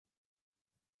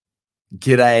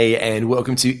G'day and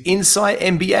welcome to Insight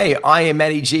NBA. I am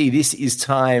Matty G. This is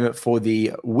time for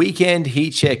the weekend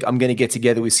heat check. I'm going to get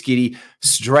together with Skitty.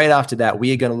 Straight after that,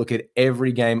 we are going to look at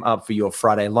every game up for your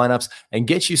Friday lineups and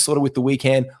get you sorted with the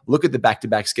weekend. Look at the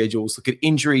back-to-back schedules, look at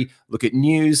injury, look at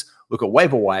news, look at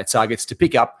waiver wire targets to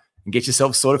pick up and get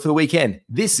yourself sorted for the weekend.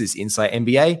 This is Insight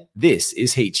NBA. This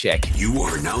is Heat Check. You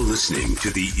are now listening to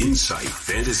the Insight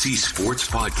Fantasy Sports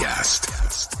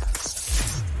Podcast.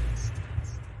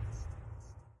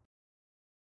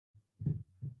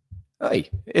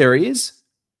 Hey, there he is.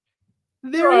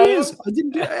 There he is.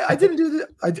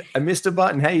 I missed a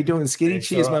button. How you doing, Skitty?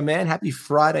 Cheers, my man. Happy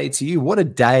Friday to you. What a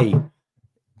day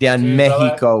down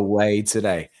Mexico way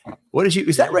today. What is you?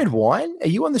 Is that red wine? Are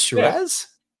you on the Shiraz?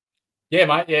 Yeah,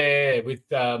 mate. Yeah. With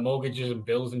mortgages and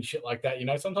bills and shit like that,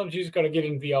 sometimes you just got to get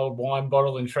into the old wine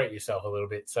bottle and treat yourself a little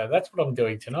bit. So that's what I'm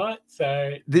doing tonight.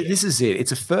 So This is it.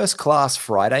 It's a first-class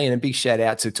Friday, and a big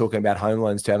shout-out to talking about home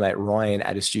loans to our mate Ryan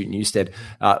at Astute Newstead.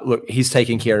 Look, he's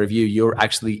taking care of you. You're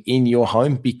actually in your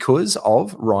home because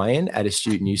of Ryan at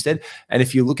Astute Newstead. And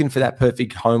if you're looking for that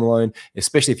perfect home loan,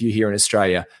 especially if you're here in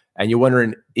Australia, and you're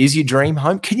wondering, is your dream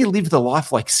home? Can you live the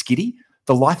life like Skitty?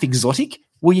 The life exotic?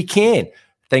 Well, you can.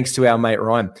 Thanks to our mate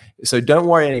Ryan. So don't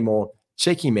worry anymore.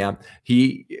 Check him out.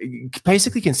 He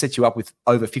basically can set you up with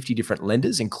over 50 different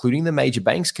lenders, including the major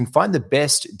banks, can find the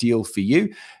best deal for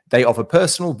you. They offer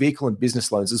personal, vehicle, and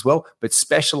business loans as well, but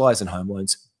specialize in home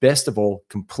loans. Best of all,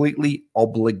 completely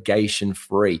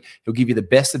obligation-free. He'll give you the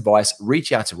best advice.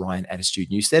 Reach out to Ryan at Astute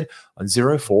Newstead on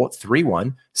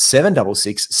 0431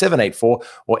 766 784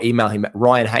 or email him at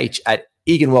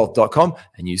ryanh@eganwealth.com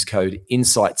and use code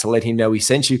INSIGHT to let him know he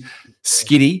sent you.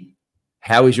 Skitty,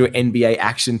 how is your NBA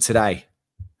action today?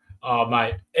 Oh,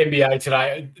 mate, NBA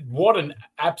today. What an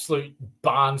absolute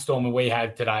barnstormer we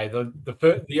had today.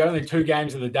 The only two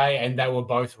games of the day, and they were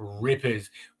both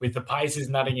rippers, with the Pacers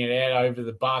nutting it out over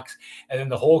the Bucks, and then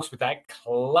the Hawks with that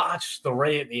clutch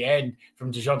three at the end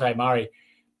from DeJounte Murray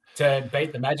to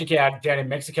beat the Magic out down in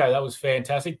Mexico. That was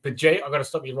fantastic. But, G, I've got to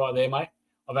stop you right there, mate.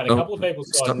 I've had a couple of people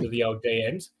slide into the old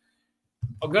DMs.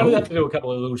 I'm going to have to do a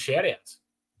couple of little shout-outs,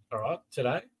 all right,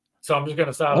 today. So I'm just going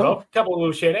to start it off. A couple of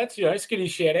little shout-outs, Skitty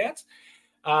shout-outs.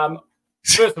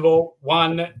 First of all,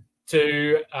 one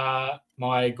to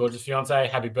my gorgeous fiance.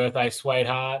 Happy birthday,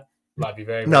 sweetheart. Love you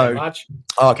very, very much.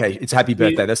 Oh, okay, it's happy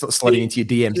birthday. That's not sliding into your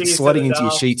DMs. It's sliding into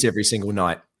your sheets every single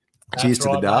night. Cheers to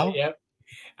the Dale. Yep.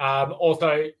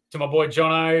 Also, to my boy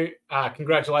Jono,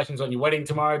 congratulations on your wedding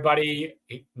tomorrow, buddy.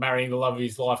 Marrying the love of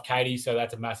his life, Katie. So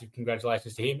that's a massive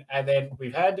congratulations to him. And then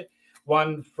we've had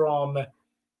one from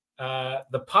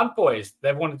the Punt Boys.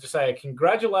 They wanted to say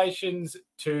congratulations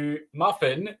to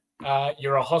Muffin.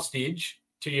 You're a hostage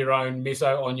to your own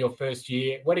misso on your first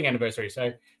year wedding anniversary.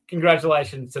 So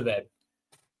congratulations to them.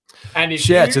 And if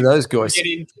shout out to those guys.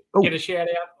 Get a shout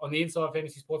out on the Inside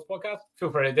Fantasy Sports Podcast, feel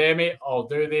free to DM me. I'll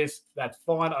do this. That's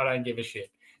fine. I don't give a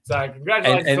shit. So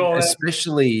congratulations and to all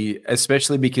especially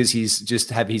because he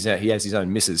has his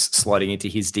own missus sliding into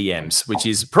his DMs, which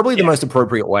is probably the most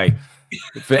appropriate way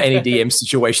for any DM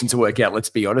situation to work out. Let's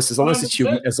be honest. As long as it's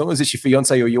your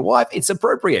fiance or your wife, it's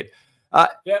appropriate.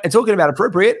 And talking about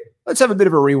appropriate, let's have a bit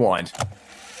of a rewind.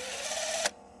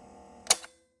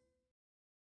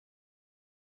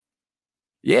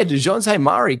 Yeah, DeJounte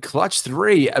Murray, clutch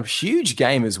three, a huge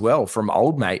game as well from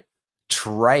old mate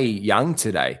Trae Young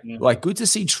today. Yeah. Like, good to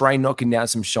see Trae knocking down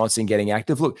some shots and getting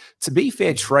active. Look, to be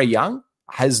fair, Trae Young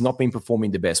has not been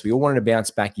performing the best. We all wanted to bounce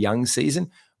back Young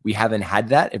season. We haven't had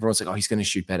that. Everyone's like, oh, he's going to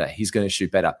shoot better. He's going to shoot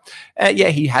better. Yeah,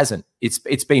 he hasn't.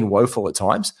 It's been woeful at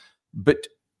times, but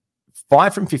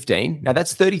 5 from 15. Now,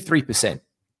 that's 33%.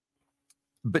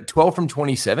 But 12 from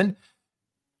 27,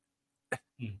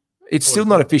 it's still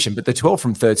not efficient, but the 12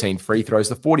 from 13 free throws,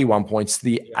 the 41 points,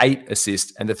 the 8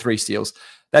 assists, and the 3 steals,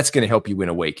 that's going to help you win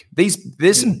a week. There's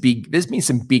been some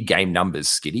big game numbers,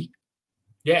 Skitty.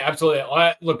 Yeah, absolutely.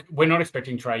 Look, we're not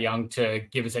expecting Trae Young to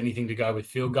give us anything to go with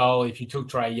field goal. If you took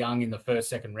Trae Young in the first,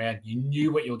 second round, you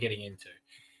knew what you were getting into.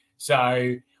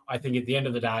 So I think at the end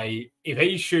of the day, if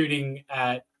he's shooting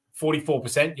at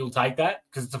 44%, you'll take that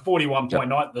because it's a 41.9.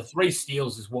 Yep. The 3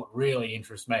 steals is what really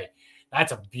interests me.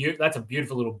 That's a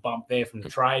beautiful little bump there from the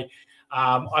Trae.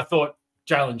 I thought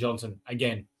Jalen Johnson,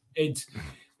 again, we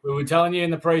were telling you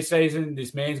in the preseason,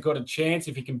 this man's got a chance.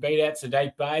 If he can beat out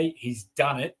Saddiq Bey, he's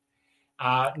done it.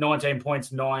 19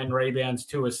 points, 9 rebounds,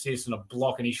 2 assists, and a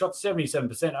block, and he shot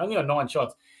 77%, only on 9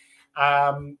 shots.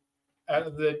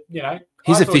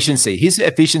 His efficiency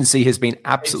has been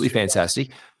absolutely fantastic.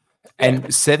 Yeah. And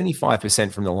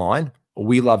 75% from the line.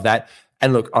 We love that.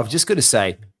 And look, I've just got to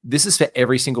say, this is for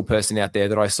every single person out there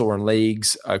that I saw in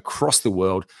leagues across the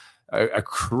world.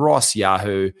 across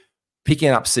Yahoo, picking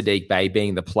up Sadiq Bey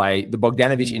being the play. The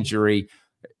Bogdanovic injury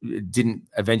didn't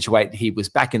eventuate. He was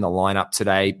back in the lineup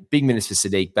today. Big minutes for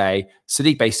Sadiq Bey.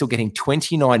 Sadiq Bey still getting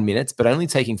 29 minutes, but only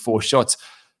taking 4 shots,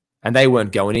 and they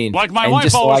weren't going in. Like my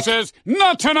wife always says,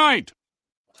 not tonight.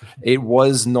 It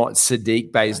was not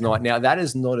Sadiq Bey's night. Now that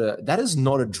is not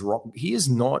a drop. He is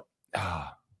not.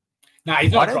 No,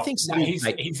 he's not. I don't think no, he's a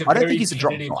I don't think he's a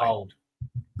drop guy.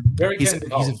 Very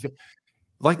tentative.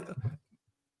 Like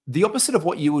the opposite of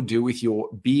what you would do with your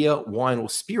beer, wine, or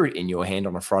spirit in your hand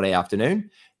on a Friday afternoon.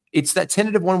 It's that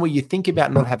tentative one where you think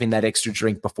about not having that extra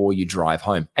drink before you drive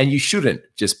home, and you shouldn't.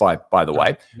 Just by the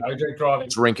way, no drink driving.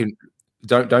 Drinking,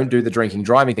 don't do the drinking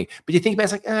driving thing. But you think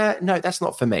about it's like, no, that's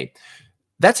not for me.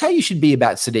 That's how you should be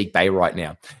about Sadiq Bey right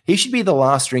now. He should be the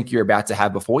last drink you're about to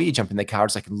have before you jump in the car.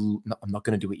 It's like, no, I'm not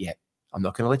going to do it yet. I'm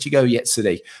not going to let you go yet,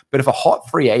 Sadiq. But if a hot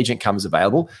free agent comes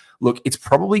available, look, it's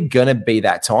probably going to be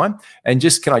that time. And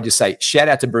can I just say, shout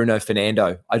out to Bruno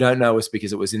Fernando. I don't know it's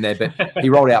because it was in there, but he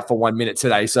rolled out for 1 minute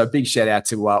today. So big shout out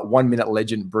to 1 minute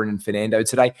legend Bruno Fernando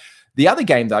today. The other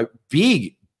game, though,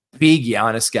 big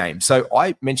Giannis game. So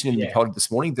I mentioned in the pod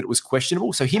this morning that it was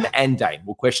questionable. So him and Dame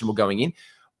were questionable going in.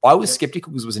 I was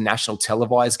skeptical because it was a national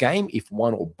televised game if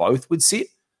one or both would sit.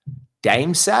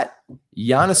 Dame sat,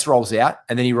 Giannis rolls out,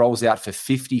 and then he rolls out for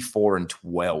 54 and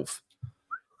 12.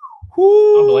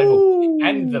 Unbelievable.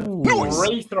 And the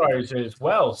free throws as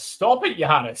well. Stop it,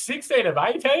 Giannis. 16 of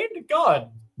 18?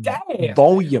 God damn.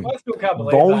 Volume. I still can't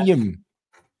believe Volume.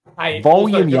 That. Hey,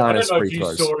 Volume, also, Giannis I don't know free if you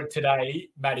throws. saw it today,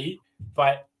 Matty,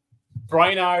 but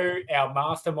Brano, our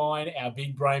mastermind, our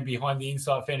big brain behind the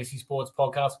Inside Fantasy Sports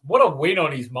podcast, what a win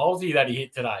on his multi that he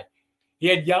hit today. He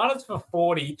had Giannis for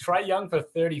 40, Trae Young for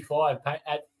 35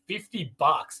 at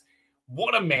 $50.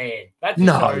 What a man. That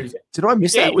just shows. Did I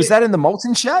miss that? Was that in the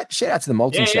Molten chat? Shout out to the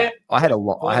Molten chat. I had a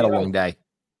long day.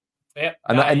 Yeah.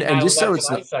 And just so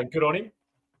it's not, so good on him.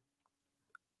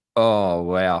 Oh,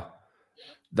 wow.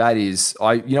 That is,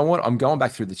 you know what? I'm going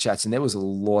back through the chats and there was a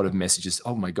lot of messages.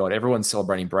 Oh my God, everyone's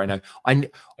celebrating Brano. I'm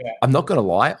not going to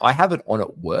lie. I have it on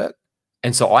at work.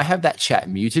 And so I have that chat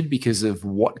muted because of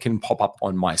what can pop up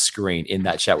on my screen in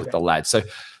that chat with the lads. So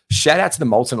shout out to the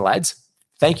Molten lads.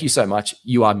 Thank you so much.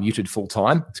 You are muted full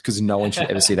time because no one should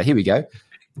ever see that. Here we go.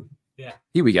 Yeah.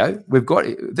 Here we go. We've got,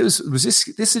 this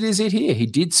it is it here. He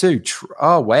did too.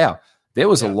 Oh, wow. There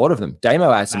was a lot of them.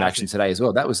 Damo had some action today as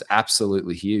well. That was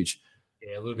absolutely huge.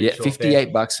 Yeah, a little bit short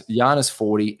 $58. there. Giannis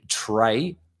 40.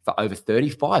 Trae for over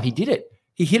 35. He did it.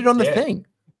 He hit it on the thing.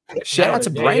 Shout out to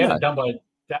Brano.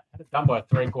 Done by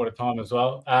 3/4 time as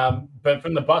well. But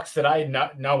from the Bucks today,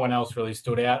 no one else really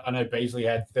stood out. I know Beasley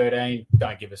had 13.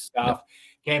 Don't give a stuff.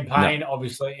 Campaign,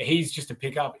 obviously, he's just a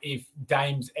pickup if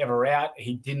Dame's ever out.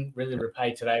 He didn't really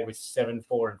repay today with 7,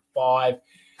 4, and 5.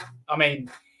 I mean,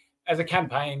 as a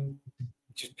campaign,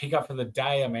 just pick up for the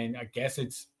day. I mean, I guess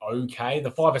it's okay. The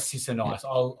 5 assists are nice.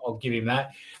 I'll give him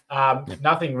that.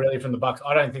 Nothing really from the Bucks.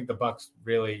 I don't think the Bucks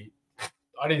really.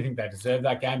 I didn't think they deserved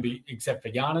that game, except for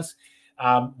Giannis.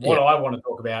 What I want to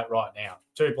talk about right now: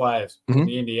 2 players from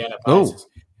the Indiana Pacers.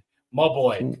 My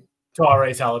boy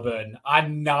Tyrese Halliburton,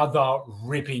 another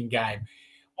ripping game.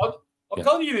 I'm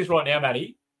telling you this right now,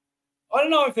 Matty. I don't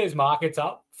know if there's markets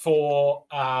up for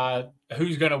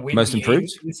who's going to win most improved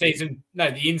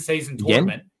the in-season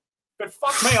tournament. But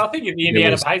fuck me, I think if the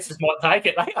Indiana Pacers might take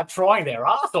it, they are trying their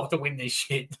ass off to win this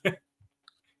shit.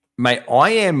 Mate,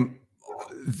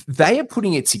 they are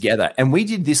putting it together. And we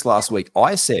did this last week.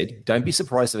 I said, don't be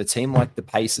surprised if a team like the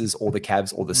Pacers or the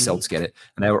Cavs or the Celtics get it.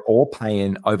 And they were all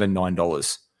paying over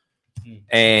 $9.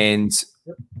 And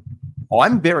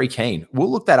I'm very keen. We'll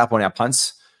look that up on our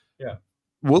punts. Yeah.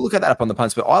 We'll look at that up on the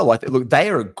punts, but I like that. Look, they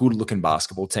are a good-looking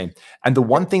basketball team. And the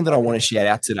one thing that I want to shout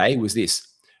out today was this.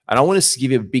 And I want to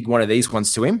give you a big one of these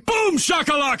ones to him. Boom,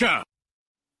 shakalaka!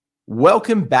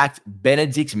 Welcome back,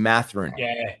 Benedict Mathurin.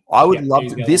 Yeah. I would love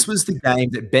to. This was the game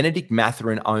that Benedict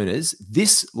Mathurin owners,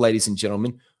 this, ladies and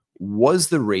gentlemen, is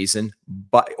the reason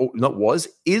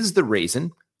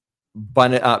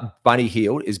Bunny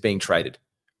Hield is being traded.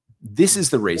 This is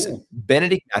the reason. Ooh.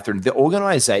 Benedict Mathurin, the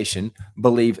organization,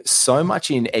 believe so much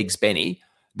in Eggs Benny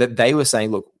that they were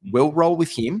saying, look, we'll roll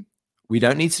with him. We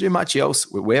don't need to do much else.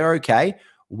 We're okay.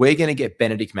 We're going to get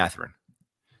Benedict Mathurin.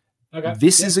 Okay.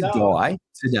 This is a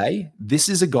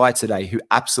guy today who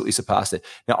absolutely surpassed it.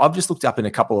 Now, I've just looked up in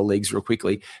a couple of leagues real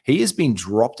quickly. He has been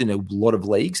dropped in a lot of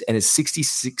leagues and is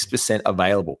 66%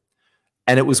 available.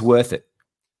 And it was worth it.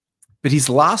 But his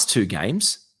last 2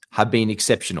 games have been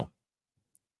exceptional.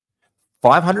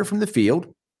 500 from the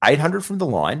field, 800 from the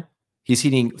line. He's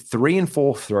hitting 3 and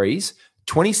 4 threes,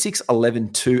 26,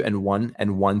 11, 2 and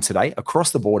 1 today.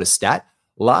 Across the board a stat.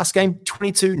 Last game,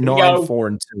 22, 9, 4,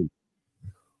 and 2.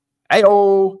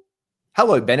 Hey-oh.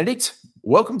 Hello, Benedict.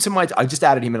 Welcome to my... I just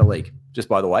added him in a league, just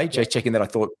by the way. Just checking that I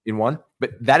thought in one.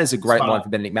 But that is a great line for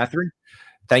Benedict Mathurin.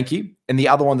 Thank you. And the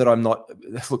other one that I'm not...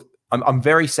 Look, I'm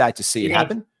very sad to see it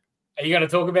happen. Are you going to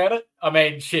talk about it? I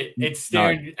mean, shit, it's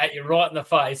staring at you right in the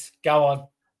face. Go on.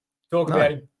 Talk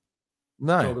about him.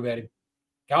 No. Talk about him.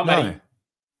 Go on, Matty.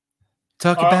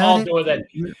 Talk about I'll it. do it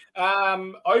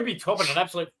then. Obi Toppin, an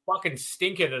absolute fucking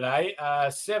stinker today.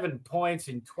 7 points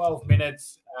in 12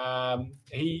 minutes.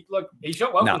 He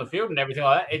shot well on the field and everything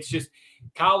like that. It's just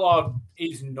Carlisle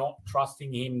is not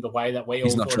trusting him the way that we all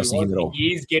thought he was. Him at all.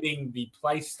 He is getting the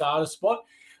place starter spot.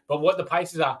 But what the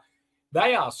Pacers are,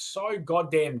 they are so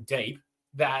goddamn deep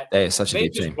that they're such a they're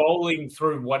deep just team. rolling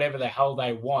through whatever the hell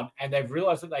they want. And they've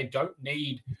realized that they don't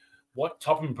need what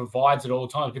Toppin provides at all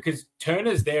times, because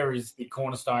Turner's there is the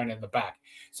cornerstone in the back.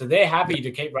 So they're happy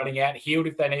to keep running out. Heald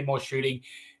if they need more shooting.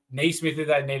 Neesmith if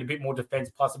they need a bit more defense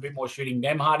plus a bit more shooting.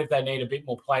 Nemhard if they need a bit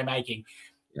more playmaking.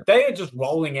 Yep. They are just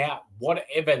rolling out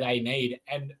whatever they need.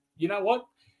 And you know what?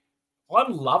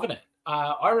 I'm loving it.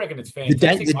 I reckon it's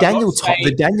fantastic.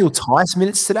 The Daniel Tice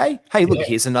minutes today. Hey, look,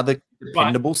 here's another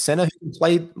dependable center who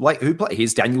can play.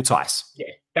 Here's Daniel Tice. Yeah,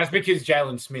 that's because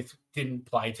Jalen Smith didn't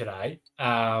play today,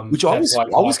 which I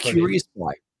was curious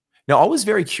by. No, I was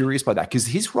very curious by that because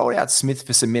he's rolled out Smith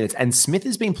for some minutes, and Smith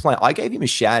has been playing. I gave him a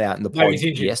shout out in the pod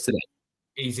yesterday.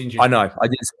 He's injured. I know, I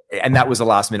did, and that was a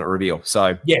last minute reveal.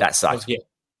 So that sucks.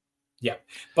 Yeah,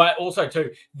 but also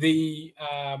too the.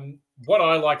 What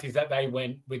I liked is that they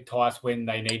went with Tice when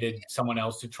they needed someone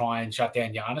else to try and shut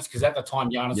down Giannis, because at the time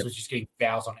Giannis was just getting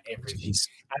fouls on everything.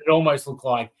 And it almost looked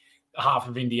like half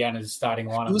of Indiana's starting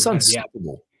lineup. It was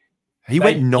unstoppable. He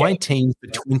went 19 for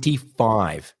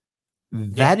 25.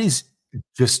 That is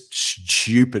just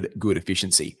stupid good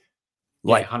efficiency.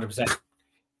 100%.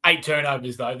 8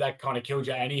 turnovers, though. That kind of killed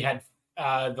you. And he had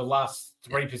the last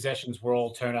 3 possessions were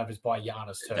all turnovers by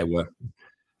Giannis, too. They were.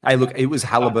 Hey, look, it was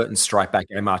Halliburton's strike back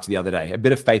game after the other day. A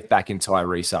bit of faith back in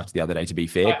Tyrese after the other day, to be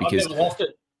fair. Because I've never lost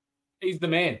it. He's the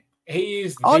man. He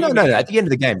is. No. At the end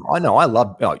of the game, I know. I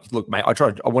love. Oh, look, mate.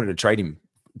 I wanted to trade him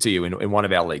to you in one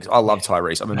of our leagues. I love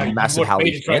Tyrese. I'm a massive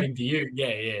Hali fan. Trade him to you?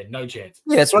 Yeah. No chance.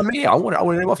 Yeah, that's what I mean. I want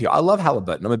him off you. I love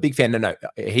Halliburton. I'm a big fan. No.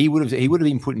 He would have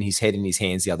been putting his head in his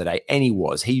hands the other day, and he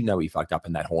was. He fucked up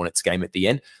in that Hornets game at the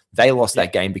end. They lost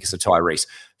that game because of Tyrese.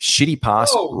 Shitty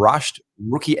pass, rushed,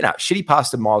 rookie. No, shitty pass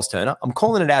to Miles Turner. I'm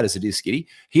calling it out as it is, Skitty.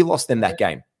 He lost them that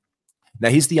game. Now,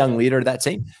 he's the young leader of that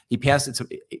team. He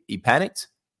panicked.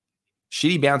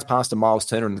 Shitty bounce pass to Miles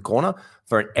Turner in the corner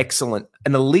for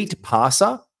an elite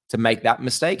passer to make that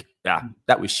mistake. Yeah,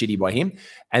 that was shitty by him.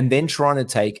 And then trying to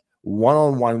take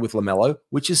one-on-one with LaMelo,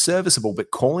 which is serviceable,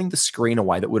 but calling the screen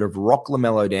away that would have rocked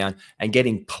LaMelo down and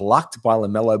getting plucked by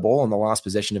LaMelo Ball on the last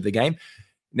possession of the game.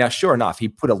 Now, sure enough, he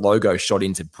put a logo shot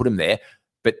in to put him there,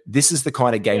 but this is the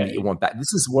kind of game that you want back.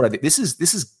 This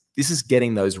is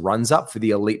getting those runs up for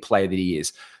the elite player that he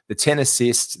is. The 10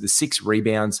 assists, the 6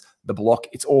 rebounds, the block,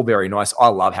 it's all very nice. I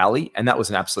love Hali, and that was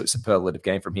an absolute superlative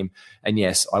game from him. And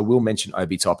yes, I will mention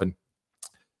Obi Toppin.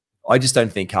 I just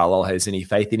don't think Carlisle has any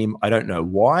faith in him. I don't know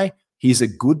why. He's a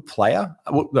good player.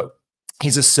 Well, look,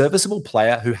 he's a serviceable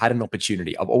player who had an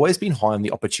opportunity. I've always been high on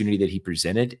the opportunity that he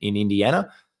presented in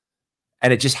Indiana,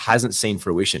 and it just hasn't seen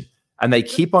fruition. And they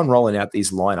keep on rolling out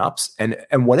these lineups,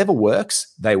 and whatever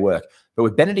works, they work. But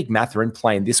with Benedict Mathurin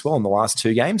playing this well in the last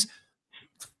 2 games,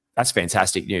 that's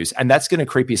fantastic news. And that's going to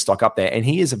creep his stock up there. And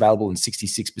he is available in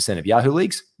 66% of Yahoo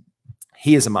leagues.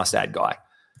 He is a must-add guy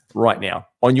right now.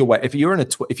 On your way, if you're in a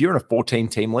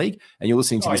 14-team league and you're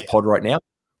listening to this pod right now,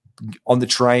 on the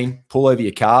train, pull over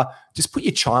your car, just put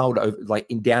your child over,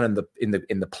 down in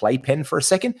the playpen for a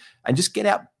second, and just get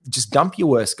out, just dump your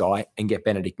worst guy and get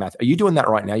Benedict Mathurin. Are you doing that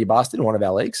right now, you bastard, in one of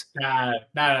our leagues? No,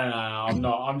 I'm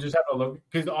not. I'm just having a look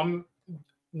because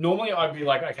normally I'd be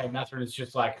like, okay, Mathurin is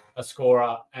just like a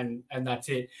scorer and that's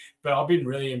it. But I've been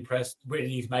really impressed when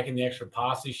he's making the extra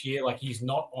pass this year. Like he's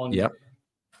not on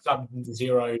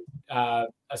sub-0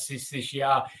 assists this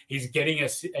year. He's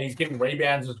getting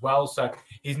rebounds as well. So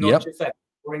he's not just that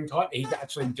scoring type. He's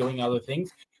actually doing other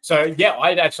things. So yeah,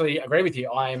 I'd actually agree with you.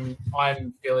 I'm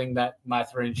feeling that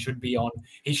Mathurin should be on.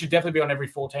 He should definitely be on every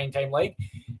 14-team league.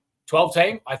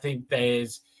 12-team, I think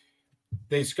there's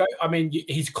scope. I mean,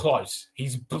 he's close.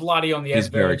 He's bloody on the edge. He's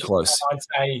very close. I'd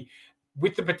say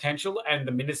with the potential and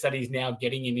the minutes that he's now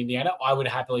getting in Indiana, I would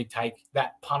happily take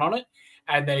that punt on it.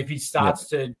 And then if he starts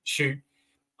to shoot,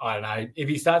 I don't know, if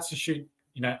he starts to shoot,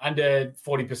 under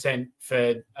 40%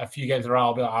 for a few games in a row,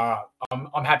 I'll be like, all right,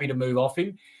 I'm happy to move off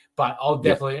him. But I'm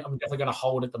definitely going to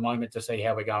hold at the moment to see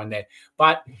how we're going there.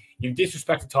 But you've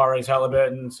disrespected Tyrese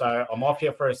Halliburton, so I'm off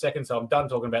here for a second. So I'm done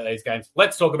talking about these games.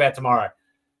 Let's talk about tomorrow.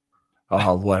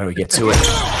 Oh, why don't we get to it? He's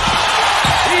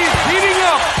heating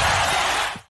up.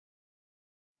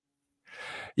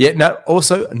 Yeah, no,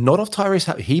 also not off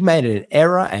Tyrese. He made an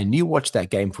error, and you watch that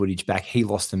game footage back. He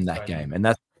lost them that game, and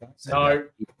that's no.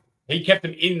 He kept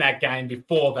them in that game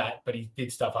before that, but he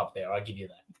did stuff up there. I'll give you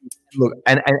that. Look,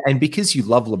 and because you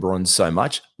love LeBron so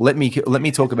much, let me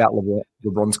talk about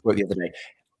LeBron's quote the other day.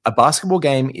 A basketball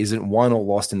game isn't won or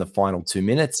lost in the final 2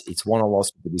 minutes. It's won or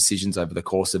lost with the decisions over the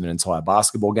course of an entire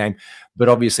basketball game. But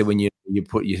obviously, when you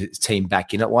put your team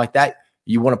back in it like that,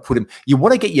 you want to put him. You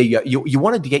want to get you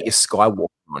wanted to get your Skywalker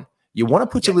on. You want to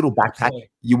put your little backpack.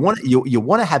 Absolutely. You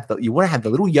want to have the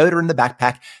little Yoda in the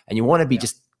backpack, and you want to be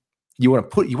just. You want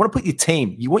to put your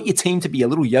team. You want your team to be a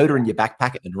little Yoda in your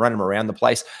backpack and run them around the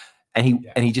place, and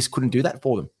he just couldn't do that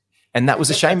for them, and that was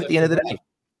a shame at the end of the day.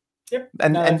 Yep.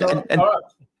 And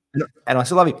I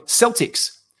still love it.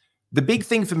 Celtics. The big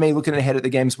thing for me looking ahead at the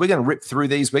games, we're going to rip through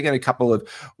these. We're going to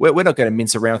we're not going to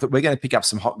mince around with it. We're going to pick up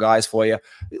some hot guys for you.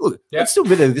 Look, let's do a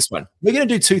bit of this one. We're going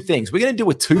to do two things. We're going to do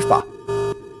a twofer.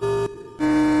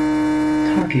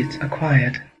 Targets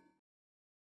acquired.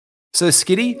 So,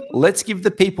 Skitty, let's give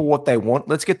the people what they want.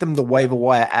 Let's get them the waiver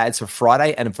wire ads for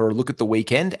Friday and for a look at the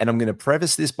weekend. And I'm going to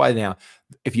preface this by now.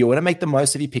 If you want to make the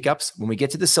most of your pickups, when we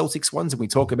get to the Celtics ones and we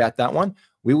talk about that one,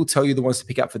 we will tell you the ones to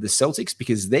pick up for the Celtics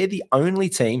because they're the only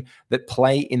team that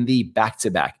play in the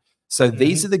back-to-back. So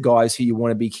these are the guys who you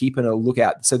want to be keeping a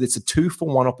lookout. So it's a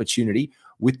 2-for-1 opportunity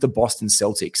with the Boston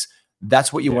Celtics.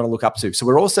 That's what you want to look up to. So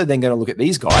we're also then going to look at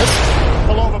these guys.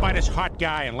 Pull over by this hot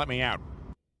guy and let me out.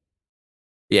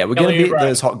 Yeah, we're going to get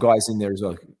those hot guys in there as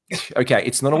well. Okay,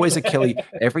 it's not always a Kelly.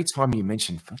 Every time you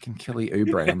mention fucking Kelly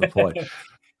Oubre on the pod,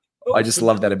 I just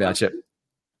love that about you.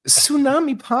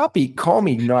 Tsunami Papi, call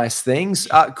me nice things.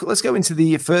 Let's go into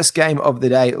the first game of the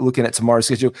day, looking at tomorrow's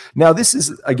schedule. Now, I'm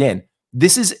going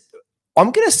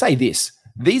to say this.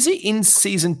 These are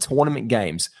in-season tournament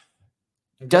games.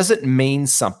 Does it mean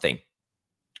something?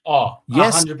 Oh,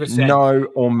 yes, 100%. No,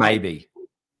 or maybe.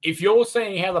 If you're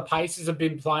seeing how the Pacers have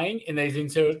been playing in these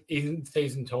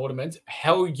in-season tournaments,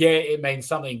 hell yeah, it means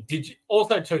something.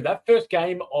 Also, that first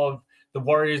game of the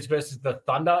Warriors versus the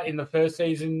Thunder in the first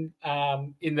season,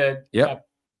 in the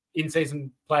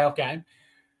in-season playoff game,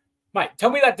 mate, tell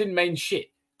me that didn't mean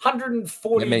shit.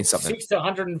 146 to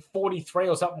 143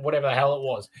 or something, whatever the hell it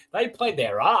was. They played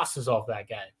their asses off that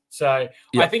game. So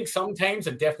I think some teams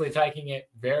are definitely taking it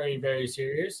very, very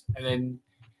serious. And then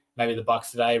maybe the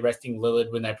Bucks today resting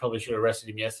Lillard when they probably should have rested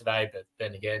him yesterday. But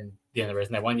then again, the only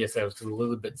reason they won yesterday was because of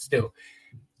Lillard. But still,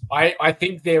 I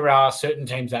think there are certain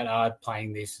teams that are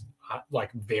playing this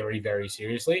like very, very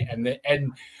seriously. And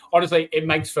honestly, it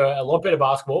makes for a lot better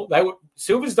basketball.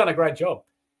 Silver's done a great job.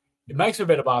 It makes for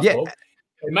better basketball. Yeah.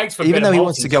 It makes for even though he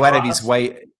wants to go out of his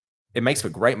way, it makes for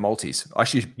great multis. I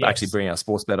should actually bring our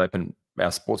sports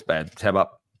bet tab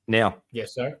up now.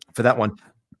 Yes, sir. For that one.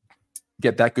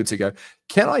 Get that good to go.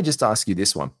 Can I just ask you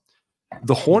this one?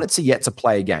 The Hornets are yet to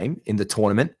play a game in the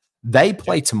tournament. They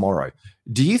play tomorrow.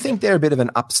 Do you think they're a bit of an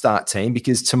upstart team?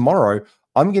 Because tomorrow,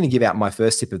 I'm going to give out my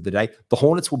first tip of the day. The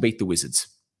Hornets will beat the Wizards.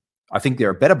 I think they're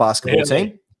a better basketball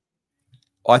team.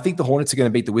 I think the Hornets are going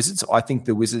to beat the Wizards. I think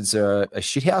the Wizards are a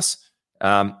shithouse.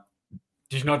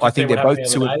 Did you not just I think they're both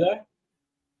 2 and 5.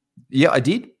 Yeah, I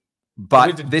did.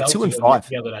 But they're 2 and 5.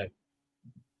 The other day.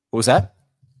 What was that?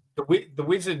 The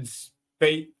Wizards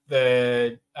beat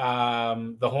the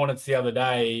Hornets the other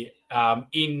day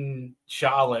in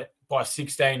Charlotte by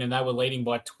 16, and they were leading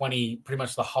by 20 pretty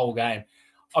much the whole game.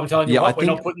 I'm telling you we're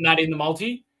not putting that in the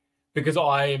multi because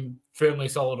I am firmly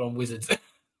sold on Wizards.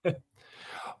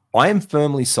 I am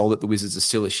firmly sold that the Wizards are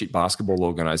still a shit basketball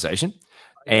organization,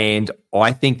 and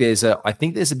I think there's a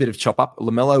bit of chop up.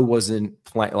 LaMelo wasn't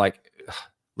playing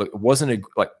it wasn't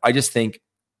I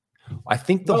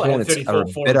think the Hornets are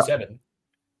better.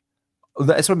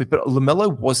 That's what I mean. But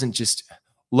LaMelo wasn't just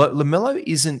LaMelo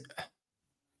isn't.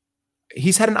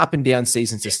 He's had an up and down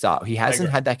season to start. He hasn't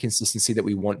had that consistency that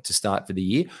we want to start for the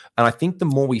year. And I think the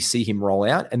more we see him roll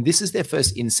out, and this is their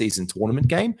first in-season tournament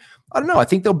game, I don't know. I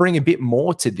think they'll bring a bit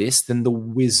more to this than the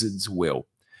Wizards will.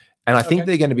 And I think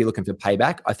they're going to be looking for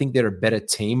payback. I think they're a better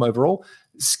team overall.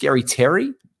 Scary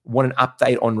Terry, want an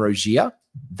update on Rozier?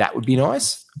 That would be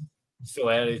nice. Still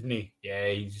out, isn't he?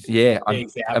 Yeah,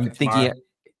 I'm thinking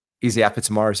he's out for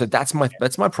tomorrow. So that's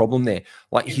my problem there.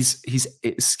 Like he's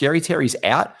Scary Terry's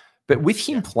out. But with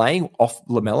him playing off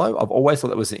LaMelo, I've always thought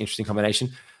that was an interesting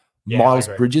combination. Yeah, Miles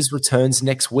Bridges returns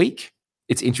next week.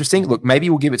 It's interesting. Look, maybe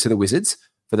we'll give it to the Wizards.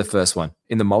 for the first one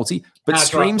in the multi. But That's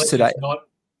streams right. today.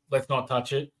 Let's not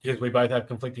touch it because we both have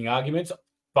conflicting arguments.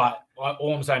 But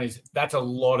all I'm saying is that's a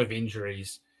lot of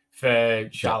injuries for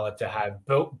Charlotte to have.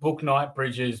 Book Knight,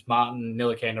 Bridges, Martin,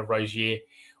 Nillicander, Rozier,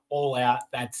 all out.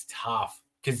 That's tough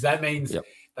because that means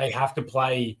they have to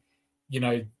play,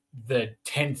 the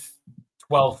 10th,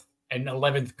 12th, and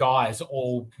 11th guys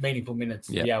all meaningful minutes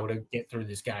to be able to get through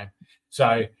this game.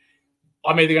 So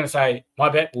I'm either going to say my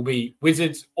bet will be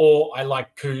Wizards or I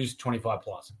like Kuz 25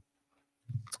 plus.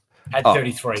 At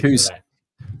 33 today.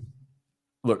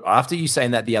 Look, after you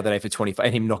saying that the other day for 25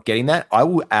 and him not getting that, I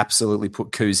will absolutely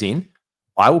put Kuz in.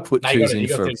 I will put Kuz in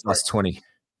for plus 20.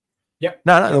 Yep.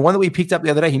 No, the one that we picked up the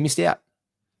other day, he missed out.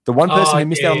 The one person who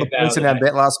missed out on the points in our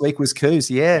bet last week was Kuz.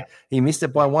 Yeah, he missed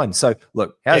it by one. So,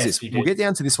 look, how's this? We'll get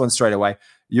down to this one straight away.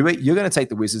 You're going to take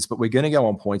the Wizards, but we're going to go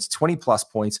on points, 20-plus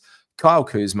points. Kyle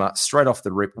Kuzma, straight off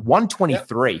the rip,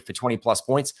 123 for 20-plus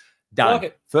points. Done.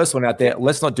 Like first one out there.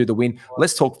 Let's not do the win.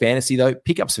 Let's talk fantasy, though.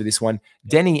 Pickups for this one.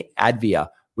 Denny Advia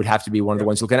would have to be one of the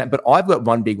ones looking at. But I've got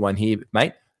one big one here,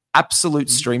 mate. Absolute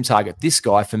stream target. This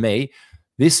guy, for me,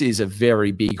 this is a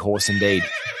very big horse indeed.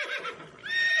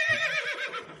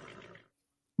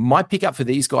 My pickup for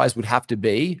these guys would have to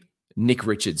be Nick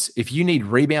Richards. If you need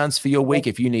rebounds for your week,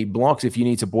 if you need blocks, if you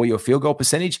need to boil your field goal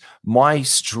percentage, my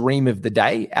stream of the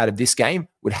day out of this game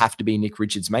would have to be Nick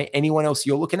Richards, mate. Anyone else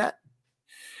you're looking at?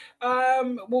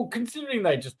 Well, considering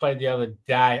they just played the other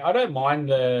day, I don't mind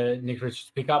the Nick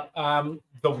Richards pickup.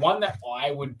 The one that I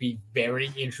would be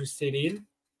very interested in,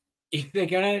 if they're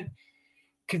going to,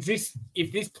 because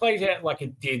if this plays out like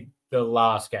it did the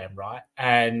last game, right?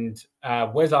 And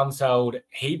Wes Unseld,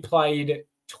 he played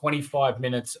 25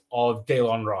 minutes of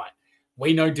Delon Wright.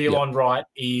 We know Delon Wright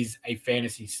is a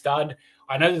fantasy stud.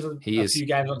 I know there's a few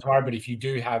games on tomorrow, but if you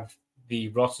do have the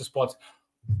roster spots,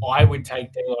 I would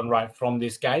take Delon Wright from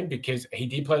this game because he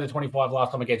did play the 25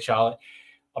 last time against Charlotte.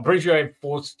 I'm pretty sure he had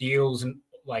 4 steals and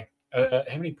how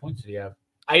many points did he have?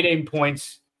 18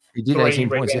 points. He did 18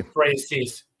 points. 3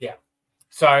 assists. Yeah.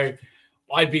 So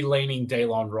I'd be leaning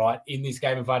Delon Wright in this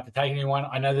game if I had to take anyone.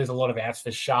 I know there's a lot of outs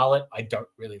for Charlotte. I don't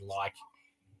really like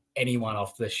anyone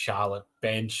off the Charlotte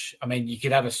bench. I mean, you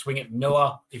could have a swing at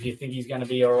Miller if you think he's going to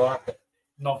be all right, but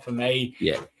not for me.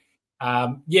 Yeah.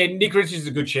 Nick Richards is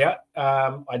a good shout.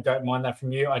 I don't mind that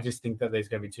from you. I just think that there's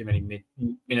going to be too many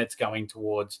minutes going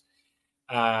towards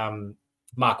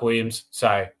Mark Williams.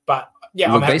 So, but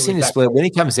yeah, look, they seem to split when he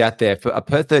comes out there for a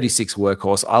per 36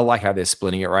 workhorse. I like how they're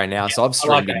splitting it right now. So I've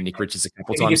streamed in Nick Richards a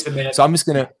couple times. So I'm just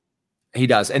going to. He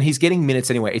does, and he's getting minutes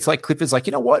anyway. It's like Clifford's like,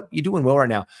 you know what, you're doing well right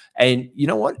now, and you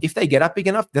know what, if they get up big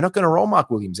enough, they're not going to roll Mark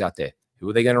Williams out there. Who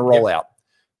are they going to roll out?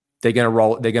 They're going to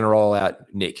roll out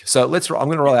Nick. So I'm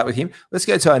going to roll out with him. Let's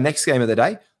go to our next game of the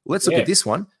day. Let's look at this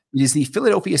one. It is the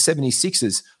Philadelphia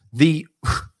 76ers, the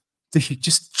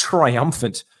just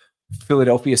triumphant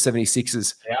Philadelphia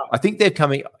 76ers. Yeah. I think they're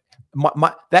coming.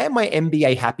 They are my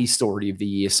NBA happy story of the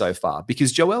year so far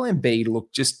because Joel Embiid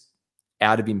looked just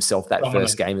out of himself that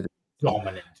first game of the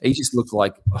dominant. He just looked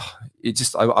like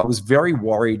I was very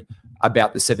worried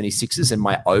about the 76ers and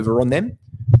my over on them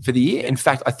for the year. In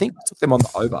fact, I think I took them on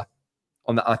the over.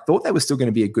 I thought they were still going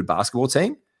to be a good basketball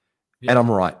team, and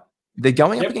I'm right. They're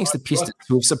going up against the Pistons,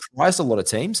 who have surprised a lot of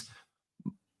teams.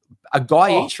 A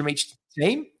guy each from each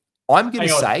team. I'm going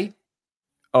to say,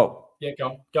 go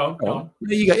on.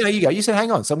 You go. You said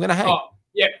hang on, so I'm going to hang.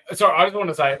 Sorry, I just want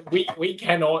to say we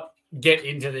cannot get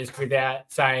into this without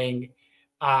saying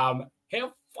how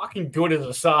fucking good is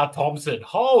Asar Thompson.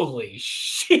 Holy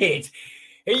shit.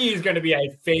 He is going to be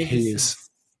a fantasy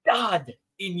stud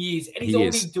in years. And he's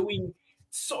already doing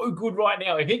so good right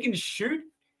now. If he can shoot,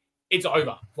 it's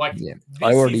over.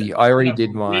 I already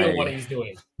did my what he's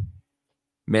doing.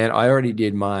 Man, I already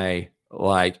did my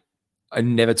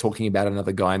I'm never talking about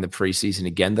another guy in the preseason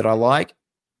again that I like.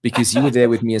 Because you were there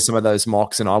with me in some of those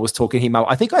mocks, and I was talking him up.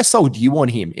 I think I sold you on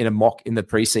him in a mock in the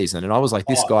preseason, and I was like,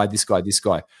 this guy.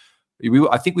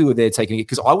 I think we were there taking it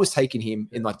because I was taking him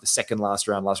in the second last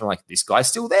round. Like, this guy's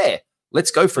still there.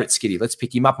 Let's go for it, Skitty. Let's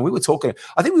pick him up. And we were talking.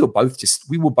 I think we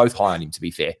were both high on him, to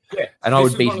be fair. Yeah, and I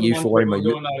would beat you for him.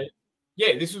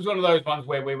 This was one of those ones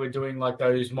where we were doing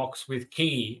those mocks with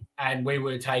Kingy, and we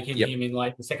were taking him in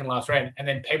the second last round, and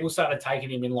then people started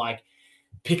taking him in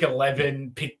pick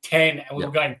 11, pick 10, and we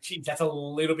were going, geez, that's a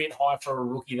little bit high for a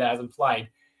rookie that hasn't played.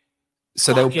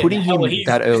 So they were putting him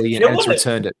that early and it's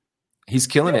returned it. He's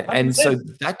killing it. And so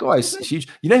that guy's huge.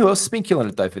 You know who else has been killing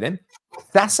it, though, for them?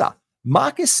 Sasser.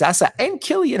 Marcus Sasser and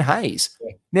Killian Hayes.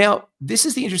 Yeah. Now, this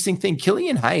is the interesting thing.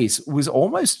 Killian Hayes was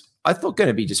almost, I thought, going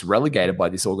to be just relegated by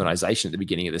this organization at the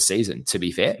beginning of the season, to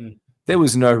be fair. Mm-hmm. There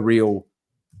was no real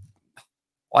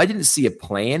I didn't see a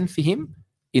plan for him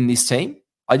in this team.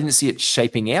 I didn't see it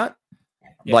shaping out.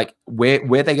 Yeah. Like where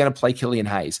they're going to play Killian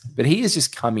Hayes. But he has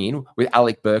just come in with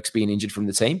Alec Burks being injured from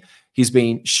the team. He's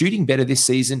been shooting better this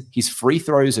season. His free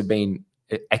throws have been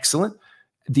excellent.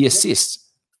 The assists,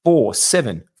 4,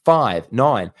 7, 5,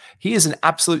 9. He is an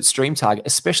absolute stream target,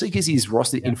 especially because he's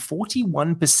rostered in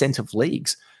 41% of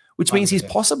leagues, which means he's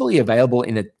possibly available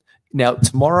in a – now,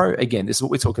 tomorrow, again, this is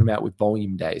what we're talking about with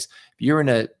volume days. If you're in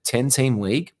a 10-team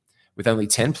league with only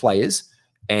 10 players –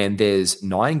 and there's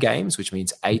 9 games, which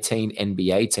means 18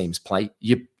 NBA teams play,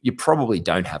 you probably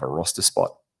don't have a roster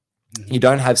spot. You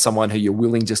don't have someone who you're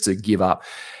willing just to give up.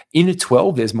 In a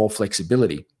 12, there's more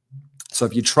flexibility. So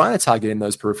if you're trying to target in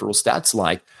those peripheral stats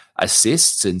like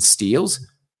assists and steals,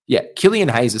 Killian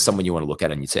Hayes is someone you want to look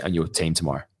at on your team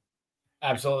tomorrow.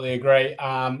 Absolutely agree.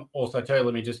 Also, too,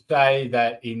 let me just say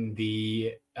that in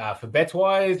the for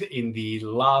bets-wise, in the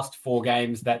last 4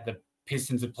 games that the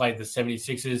Pistons have played the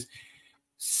 76ers,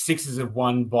 Sixers have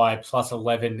won by plus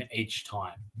 11 each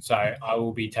time. So I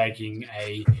will be taking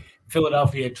a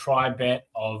Philadelphia try bet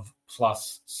of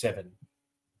plus 7.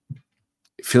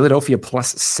 Philadelphia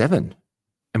plus 7.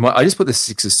 I just put the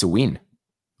Sixers to win.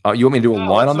 You want me to do a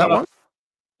line on that one?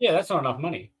 Yeah, that's not enough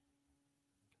money.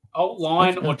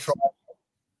 Line or try.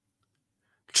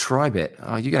 Try bet.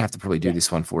 Oh, you're going to have to probably do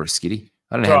this one for us, Skitty.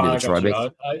 I don't know how to do the try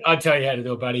bet. I'll tell you how to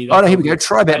do it, buddy. No, here we go.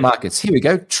 Try bet markets. Here we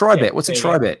go. Try bet. What's a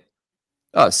try bet?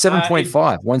 Oh, 7.5,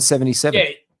 177. Yeah,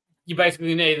 you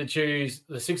basically need to choose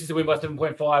the Sixers to win by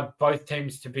 7.5, both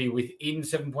teams to be within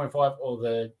 7.5,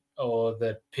 or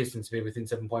the Pistons to be within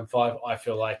 7.5. I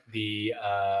feel like the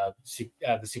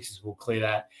Sixers will clear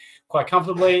that quite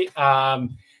comfortably.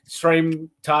 Stream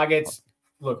targets.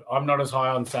 Look, I'm not as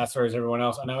high on Sasser as everyone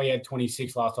else. I know he had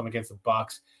 26 last time against the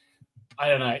Bucks. I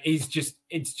don't know. It's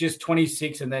just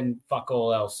 26 and then fuck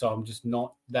all else. So I'm just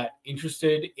not that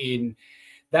interested in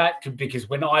that, because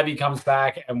when Ivy comes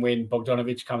back and when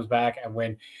Bogdanovic comes back and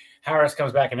when Harris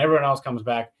comes back and everyone else comes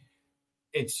back,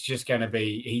 it's just going to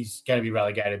be – he's going to be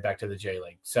relegated back to the G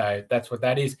League. So that's what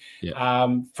that is. Yeah.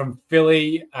 From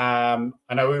Philly, I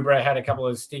know Oubre had a couple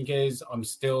of stinkers. I'm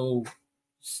still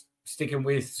sticking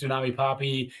with Tsunami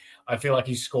Papi. I feel like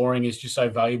his scoring is just so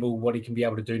valuable, what he can be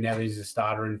able to do now that he's a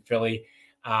starter in Philly.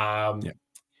 And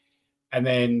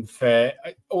then for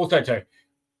 – also too,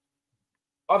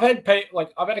 I've had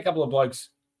a couple of blokes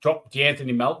drop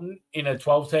DeAnthony Melton in a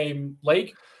 12-team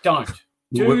league. Don't.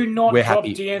 Do not drop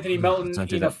DeAnthony Melton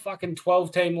in a fucking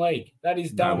 12-team league. That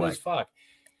is dumb as fuck.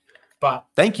 But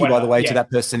thank you, by the way, to that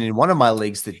person in one of my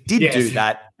leagues that did do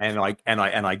that, and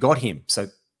I got him. So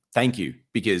thank you,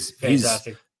 because he's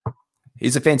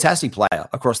a fantastic player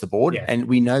across the board, and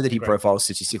we know that he profiles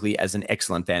statistically as an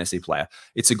excellent fantasy player.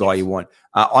 It's a guy you want.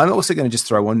 I'm also going to just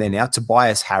throw on there now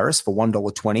Tobias Harris for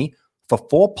 $1.20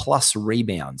 for 4+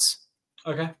 rebounds.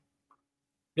 Okay.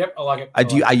 Yep, I like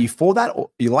it. Are you for that, or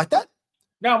you like that?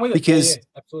 No, I'm with it.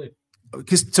 Absolutely.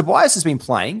 Because Tobias has been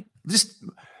playing. Just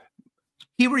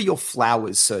here are your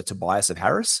flowers, Sir Tobias of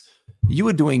Harris. You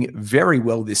are doing very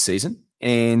well this season,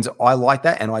 and I like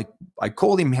that. And I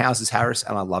call him Houses Harris,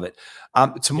 and I love it.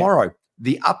 Tomorrow,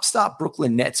 the upstart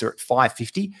Brooklyn Nets are at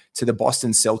 550 to the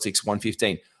Boston Celtics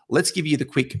 115. Let's give you the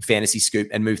quick fantasy scoop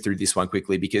and move through this one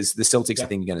quickly, because the Celtics, I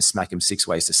think, are going to smack them 6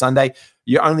 ways to Sunday.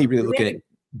 You're only really looking at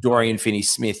Dorian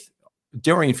Finney-Smith.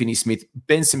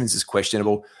 Ben Simmons is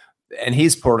questionable, and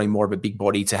he's probably more of a big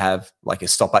body to have like a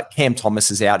stopper. Cam Thomas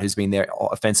is out, who's been their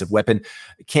offensive weapon.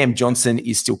 Cam Johnson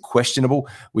is still questionable,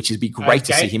 which would be great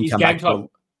to see him come back.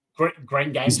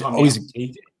 Green game time.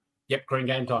 Green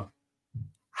game time.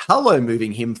 Hello,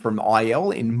 moving him from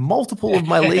IL in multiple of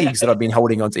my leagues that I've been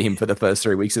holding on to him for the first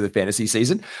 3 weeks of the fantasy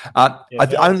season. I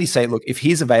only say, look, if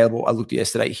he's available, I looked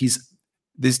yesterday,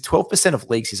 there's 12% of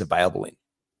leagues he's available in,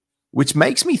 which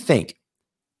makes me think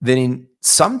that in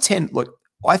some 10, look,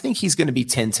 I think he's going to be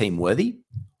 10-team worthy.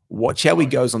 Watch how he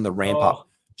goes on the ramp up.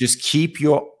 Just keep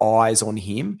your eyes on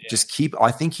him. Yeah.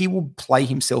 I think he will play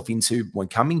himself when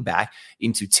coming back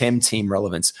into 10-team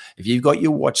relevance. If you've got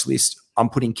your watch list, I'm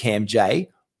putting Cam J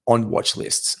on watch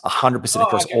lists 100%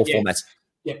 across all formats.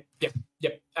 Yep.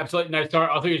 Absolutely. No, sorry.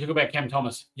 I thought you were talking about Cam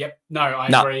Thomas. Yep. No, I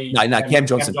agree. No, Cam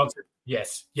Johnson.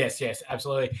 Yes,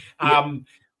 absolutely. Yeah.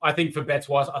 I think for bets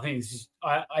wise, I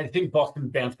think Boston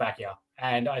bounce back here,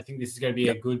 and I think this is going to be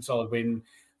a good, solid win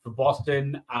for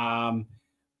Boston. I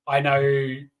know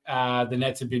the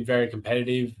Nets have been very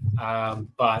competitive,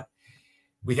 but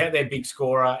without their big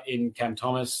scorer in Cam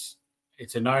Thomas,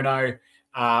 it's a no-no.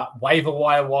 Waiver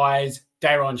wire wise,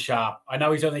 Day'Ron Sharp. I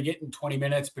know he's only getting 20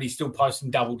 minutes, but he's still posting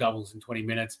double-doubles in 20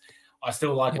 minutes. I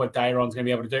still like what Day'Ron's going to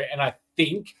be able to do, and I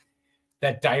think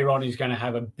that Dayron is going to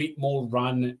have a bit more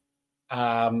run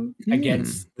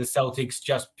against the Celtics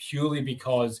just purely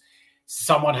because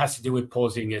someone has to do with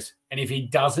Porzingis. And if he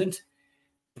doesn't,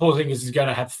 Porzingis is going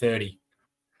to have 30.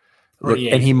 Look,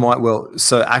 and he might well.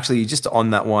 So actually, just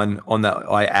on that,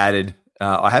 I added,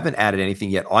 I haven't added anything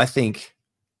yet. I think,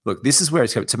 look, this is where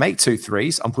it's going to make 2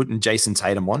 threes. I'm putting Jason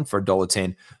Tatum on for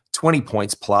 $1.10, 20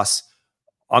 points plus.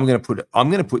 I'm going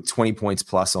to put 20 points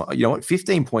plus on. You know what?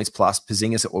 15 points plus.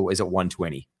 Porzingis is at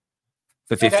 120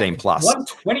 for 15 plus.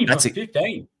 120 plus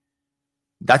 15.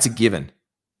 That's a given.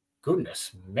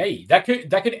 Goodness me, that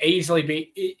could easily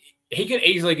be. He could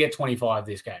easily get 25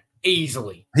 this game.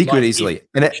 Easily. He could easily.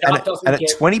 And at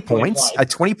 20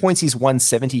 points, he's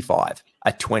 175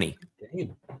 at 20.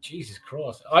 Damn, Jesus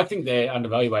Christ. I think they're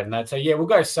undervaluating that. So, yeah, we'll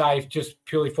go safe just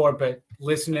purely for it. But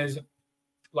listeners,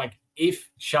 like, if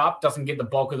Sharp doesn't get the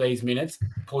bulk of these minutes,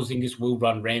 Porzingis will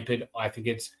run rampant. I think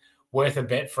it's worth a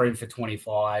bet for him for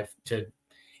 25 to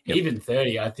even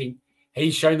 30. I think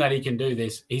he's shown that he can do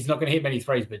this. He's not going to hit many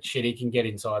threes, but shit, he can get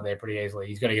inside there pretty easily.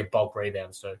 He's going to get bulk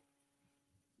rebounds too.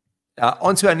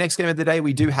 On to our next game of the day,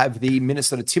 we do have the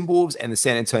Minnesota Timberwolves and the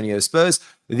San Antonio Spurs.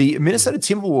 The Minnesota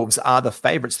Timberwolves are the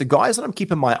favorites. The guys that I'm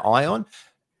keeping my eye on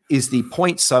is the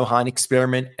Point Sohan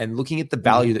experiment and looking at the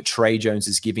value that Trey Jones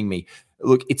is giving me.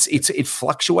 Look, it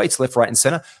fluctuates left, right, and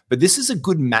center, but this is a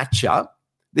good matchup.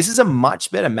 This is a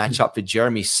much better matchup for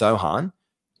Jeremy Sohan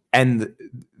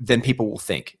than people will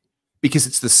think, because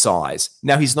it's the size.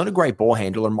 Now, he's not a great ball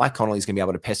handler, and Mike Conley's going to be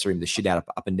able to pester him the shit out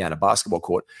up and down a basketball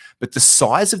court. But the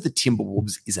size of the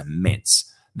Timberwolves is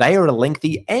immense. They are a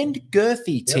lengthy and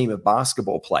girthy team of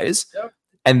basketball players. Yep.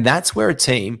 And that's where a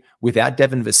team without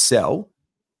Devin Vassell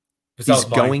is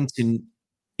going to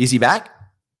 – is he back?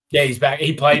 Yeah, he's back.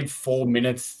 He played 4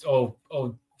 minutes or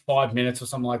 5 minutes or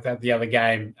something like that the other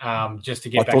game just to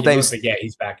get back into it. But, yeah,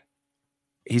 he's back.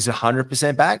 He's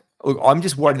 100% back. Look, I'm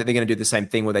just worried that they're going to do the same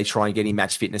thing where they try and get him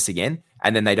match fitness again,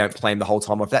 and then they don't play him the whole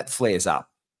time. If that flares up,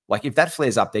 if that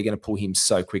flares up, they're going to pull him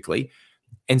so quickly.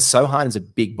 And Sohan is a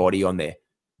big body on there.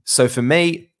 So for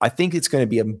me, I think it's going to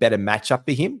be a better matchup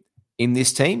for him in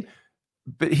this team.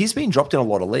 But he's been dropped in a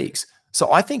lot of leagues.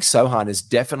 So I think Sohan is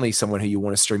definitely someone who you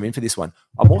want to stream in for this one.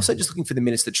 I'm also just looking for the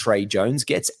minutes that Trey Jones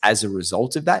gets as a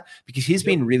result of that, because he's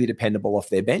been really dependable off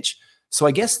their bench. So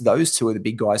I guess those two are the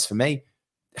big guys for me.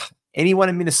 Anyone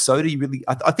in Minnesota, you really?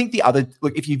 I think the other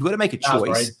look. If you've got to make a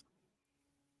choice,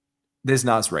 there's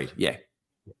Naz Reid. Yeah,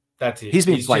 that's it. He's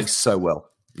been playing so well.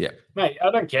 Yeah, mate. I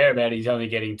don't care about he's only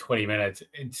getting 20 minutes.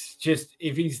 It's just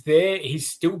if he's there, he's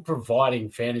still providing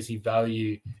fantasy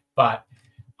value. But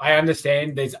I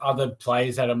understand there's other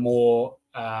players that are more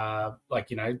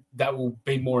that will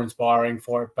be more inspiring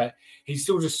for it. But he's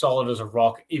still just solid as a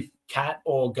rock. If Cat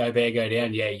or Gobert go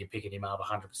down, yeah, you're picking him up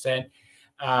 100%.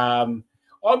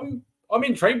 I'm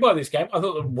intrigued by this game. I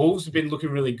thought the Wolves have been looking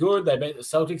really good. They beat the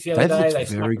Celtics the other day. They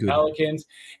smacked the Pelicans.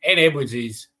 And Edwards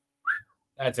he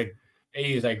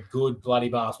is a good bloody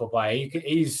basketball player.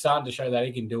 He's starting to show that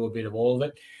he can do a bit of all of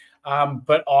it.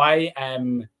 But I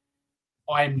am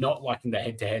not liking the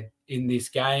head-to-head in this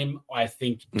game. I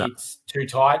think it's too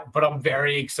tight, but I'm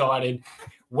very excited.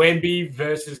 Wemby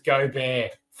versus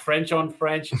Gobert. French on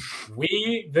French.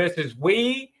 We versus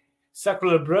we.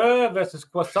 Sacre bleu versus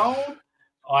croissant.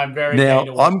 I'm very now.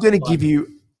 I'm going to give you,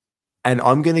 and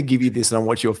I'm going to give you this, and I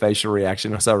want your facial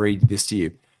reaction as I read this to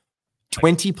you.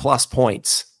 20 plus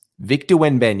points. Victor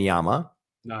Wembanyama.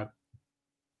 No.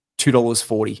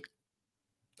 $2.40.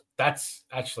 That's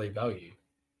actually value.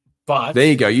 But there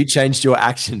you go. You changed your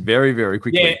action very, very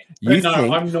quickly. Yeah,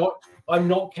 I'm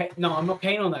not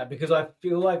keen on that, because I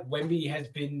feel like Wemby has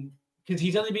been, because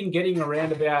he's only been getting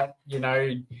around about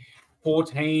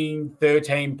 14,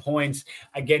 13 points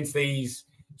against these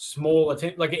small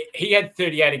attempts. Like he had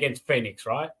 38 against Phoenix,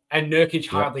 right? And Nurkic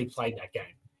hardly played that game.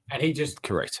 And he just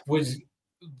was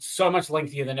so much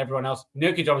lengthier than everyone else.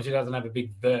 Nurkic obviously doesn't have a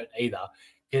big vert either,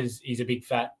 because he's a big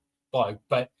fat bloke,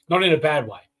 but not in a bad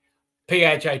way.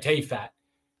 PHAT fat.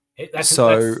 That's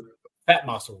fat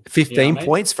muscle. 15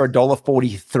 points for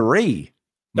 $1.43.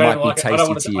 I don't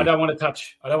want to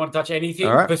touch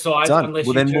anything besides unless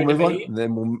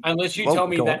you tell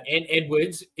me that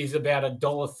Edwards is about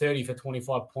 $1.30 for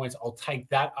 25 points. I'll take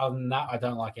that. Other than that, I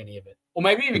don't like any of it. Or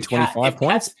maybe even 25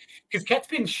 points, because Cat's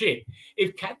been shit.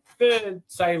 If Cat for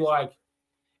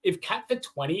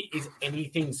 20 is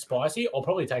anything spicy, I'll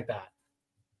probably take that.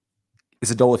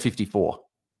 It's $1.54 for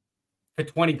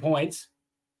 20 points.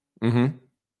 Mm-hmm.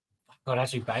 I'd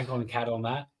actually bank on Cat on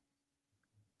that.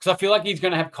 Because I feel like he's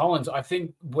going to have Collins. I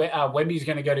think Wemby's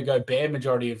going to go Gobert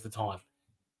majority of the time.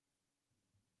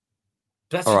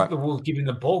 That's All just right. the Wolves giving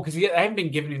the ball because they haven't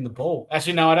been giving him the ball.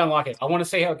 Actually, no, I don't like it. I want to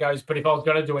see how it goes. But if I was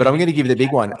going to do it, But I'm going to give you the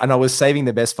big one, and I was saving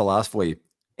the best for last for you.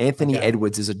 Anthony Okay.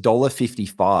 Edwards is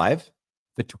 $1.55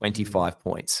 for 25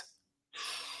 points.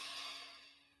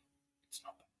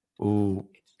 Ooh,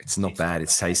 it's not bad.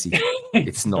 It's tasty.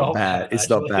 It's not bad. It's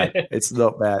not bad. It's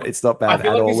not bad. It's not bad I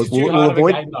feel at like all. this is too hard of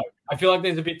a game, though. I feel like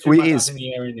there's a bit too much up in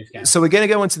the air in this game. So we're going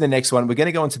to go into the next one. We're going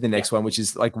to go into the next one, which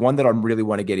is like one that I really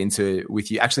want to get into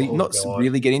with you. Actually,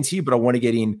 really get into you, but I want to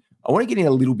get in. I want to get in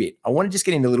a little bit. I want to just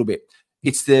get in a little bit.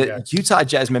 It's the Utah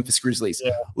Jazz Memphis Grizzlies.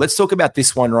 Yeah. Let's talk about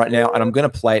this one right now, and I'm going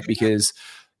to play it because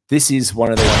this is one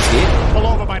of the ones here. Pull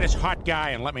over by this hot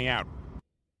guy and let me out.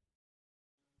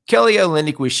 Kelly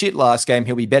Olynyk was shit last game.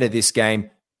 He'll be better this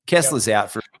game. Kessler's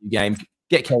out for a game.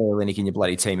 Get Kelly Olynyk in your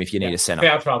bloody team if you need a center.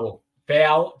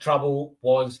 Foul trouble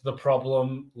was the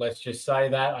problem. Let's just say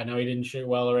that. I know he didn't shoot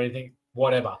well or anything.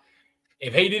 Whatever.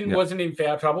 If he wasn't in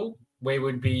foul trouble, we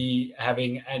would be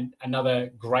having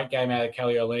another great game out of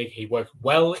Kelly Olynyk. He worked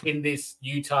well in this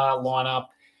Utah lineup.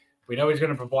 We know he's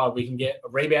going to provide. We can get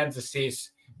rebounds,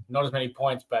 assists, not as many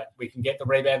points, but we can get the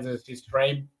rebounds and assists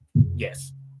stream.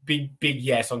 Yes. Big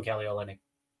yes on Kelly Olynyk.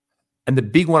 And the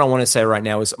big one I want to say right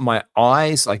now is my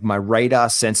eyes, like my radar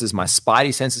senses, my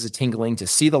spidey senses are tingling to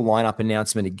see the lineup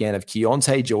announcement again of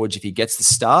Keontae George if he gets the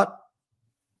start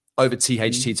over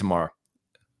THT tomorrow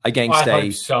against I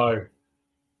hope so.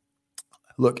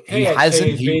 Look, he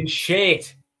hasn't been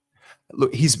shit.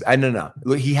 Look,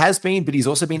 Look, he has been, but he's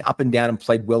also been up and down and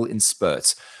played well in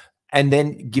spurts. And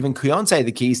then giving Keontae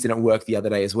the keys didn't work the other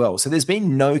day as well. So there's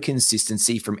been no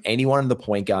consistency from anyone in the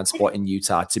point guard spot in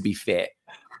Utah, to be fair.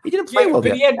 He didn't play well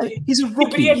there. He's a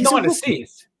rookie. But he had 9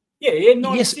 assists. Yeah, he had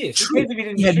 9 assists. True.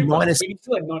 He had 9 assists. He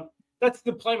still had 9. That's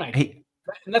the playmaker.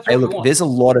 And that's what we want. There's a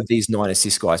lot of these 9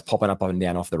 assist guys popping up and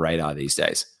down off the radar these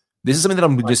days. This is something that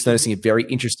I'm just noticing a very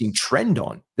interesting trend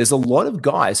on. There's a lot of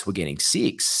guys who are getting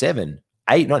 6, 7,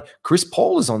 8, 9. Chris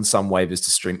Paul is on some waivers to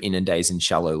stream in days in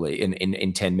shallow league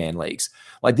in 10-man leagues.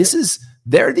 Like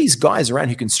there are these guys around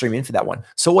who can stream in for that one.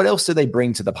 So what else do they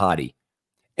bring to the party?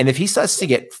 And if he starts to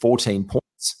get 14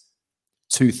 points,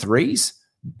 2 threes,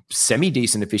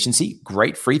 semi-decent efficiency,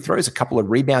 great free throws, a couple of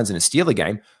rebounds and a steal a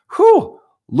game,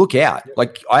 look out.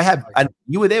 Like and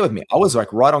you were there with me. I was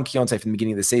like right on Keontae from the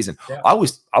beginning of the season. Yeah. I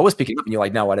was picking up and you're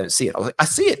like, no, I don't see it. I was like, I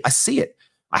see it.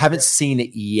 I haven't seen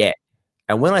it yet.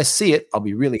 And when I see it, I'll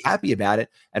be really happy about it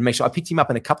and make sure I picked him up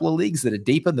in a couple of leagues that are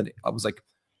deeper than I was like,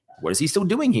 what is he still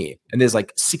doing here? And there's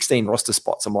like 16 roster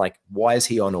spots. I'm like, why is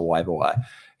he on a waiver wire?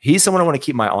 Here's someone I want to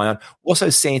keep my eye on. Also,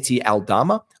 Santi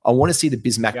Aldama. I want to see the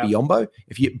Bismack Biyombo.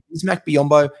 Bismack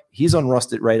Biyombo, he's on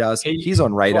roster radars. He's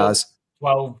on radars.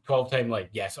 12-team league.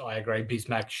 Yes, I agree.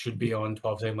 Bismack should be on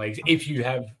 12-team leagues. If you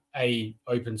have a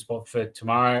open spot for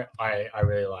tomorrow, I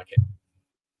really like it.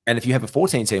 And if you have a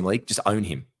 14-team league, just own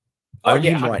him. Own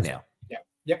him right now.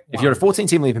 Yep. If you're a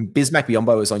 14-team league and Bismack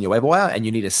Biyombo is on your waiver wire and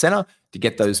you need a center to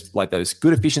get those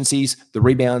good efficiencies, the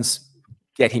rebounds,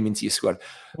 get him into your squad.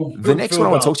 The next one I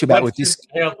want to talk to you about with this.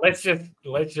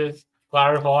 Let's just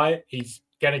clarify. He's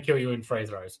going to kill you in free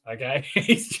throws. Okay.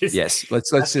 Let's just. Going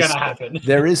to happen.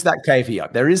 There is that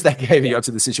caveat.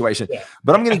 To the situation. Yeah.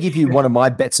 But I'm going to give you one of my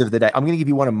bets of the day. I'm going to give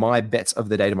you one of my bets of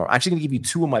the day tomorrow. I'm actually going to give you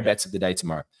 2 of my bets of the day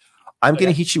tomorrow. I'm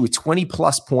going to hit you with 20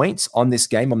 plus points on this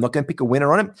game. I'm not going to pick a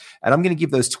winner on it. And I'm going to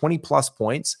give those 20 plus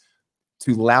points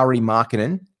to Lauri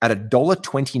Markkanen at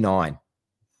 $1.29.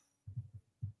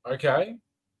 Okay.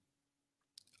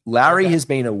 Lauri has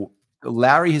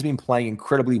been playing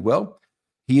incredibly well.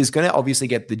 He is going to obviously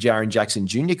get the Jaren Jackson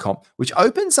Jr. comp, which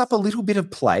opens up a little bit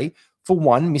of play for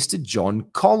one Mr. John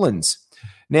Collins.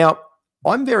 Now,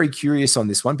 I'm very curious on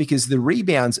this one because the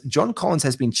rebounds, John Collins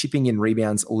has been chipping in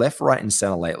rebounds left, right, and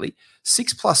center lately.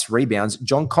 6+ rebounds.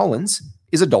 John Collins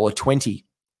is $1.20.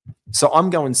 So I'm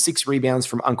going 6 rebounds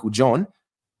from Uncle John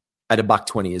at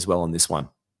 $1.20 as well on this one.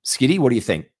 Skiddy, what do you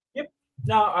think? Yep.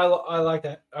 No, I like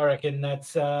that. I reckon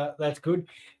that's good.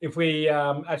 If we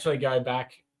actually go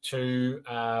back to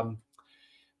what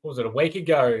was it, a week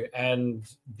ago, and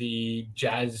the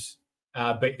Jazz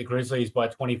beat the Grizzlies by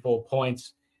 24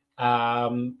 points.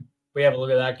 We have a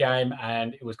look at that game,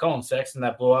 and it was Colin Sexton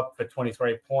that blew up for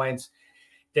 23 points.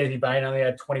 Desi Bain only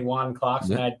had 21.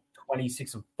 Clarkson had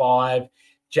 26 and 5.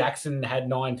 Jackson had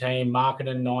 19.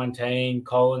 Markkanen 19.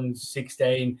 Collins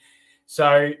 16.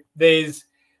 So there's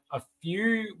a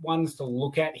few ones to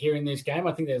look at here in this game.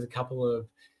 I think there's a couple of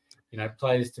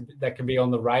players that can be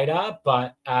on the radar.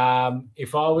 But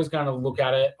if I was going to look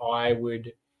at it, I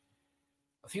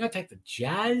think I'd take the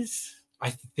Jazz. I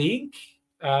think.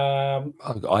 I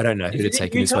don't know who to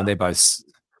take in this one. They're both.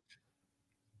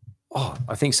 Oh,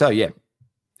 I think so. Yeah.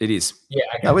 It is. Yeah.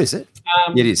 Okay. No, is it?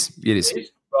 It is. It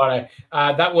is. Right.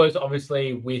 That was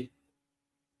obviously with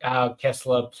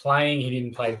Kessler playing. He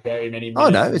didn't play very many minutes. Oh,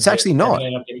 no, it's actually not.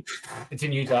 It's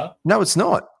in Utah. No, it's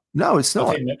not. No, it's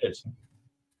not.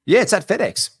 Yeah, it's at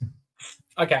FedEx.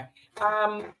 Okay.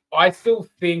 I still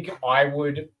think I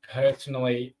would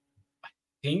personally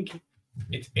think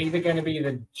it's either going to be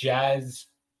the Jazz.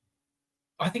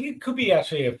 I think it could be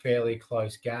actually a fairly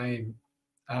close game.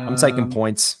 I'm taking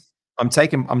points. I'm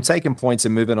taking points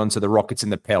and moving on to the Rockets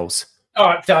and the Pels. All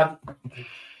right, done.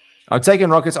 I'm taking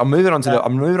Rockets. I'm moving on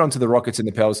to the Rockets and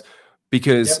the Pels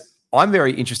because I'm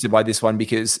very interested by this one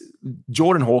because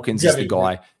Jordan Hawkins is the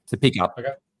guy to pick up.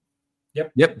 Okay.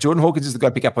 Yep. Jordan Hawkins is the guy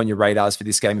to pick up on your radars for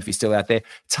this game if he's still out there.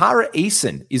 Tara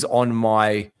Eason is on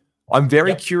my. I'm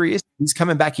very curious. He's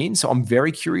coming back in, so I'm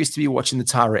very curious to be watching the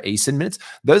Tara Eason minutes.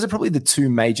 Those are probably the two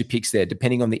major picks there,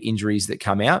 depending on the injuries that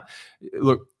come out.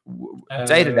 Look,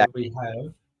 day to day. We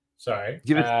have. Sorry.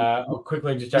 I'll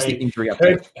quickly just tell you. Injury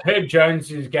update. Herb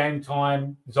Jones is game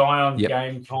time. Zion's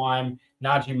game time.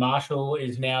 Najee Marshall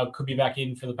could be back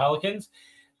in for the Pelicans.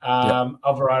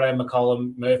 Alvarado,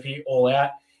 McCollum, Murphy, all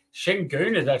out.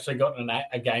 Şengün has actually gotten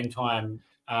a game time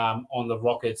on the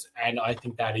Rockets, and I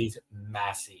think that is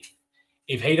massive.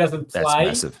 If he doesn't play,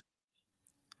 that's massive.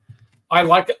 I'm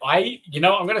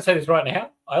going to say this right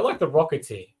now. I like the Rockets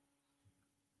here.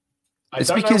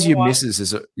 It's because your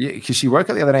missus because she woke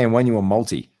up the other day and won you a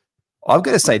multi. I've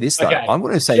got to say this though. Okay. I'm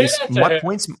going to say this. My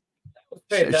points,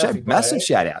 massive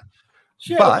shout out.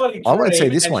 But I want to say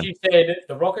this one. She said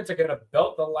the Rockets are going to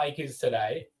belt the Lakers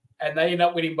today, and they end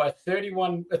up winning by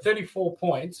 34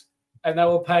 points, and they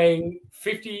were paying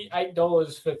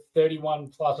 $58 for 31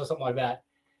 plus or something like that.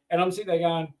 And I'm sitting there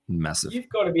going, massive. You've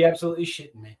got to be absolutely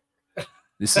shitting me.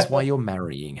 This is why you're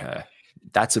marrying her.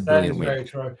 That's a brilliant win. Very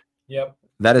true. Yep.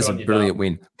 That is a brilliant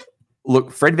win.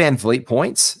 Look, Fred VanVleet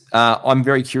points. I'm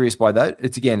very curious by that.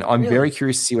 I'm very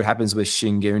curious to see what happens with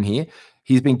Şengün here.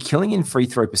 He's been killing in free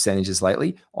throw percentages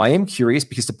lately. I am curious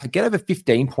because to get over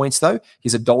 15 points, though,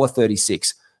 he's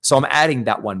 $1.36. So I'm adding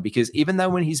that one because even though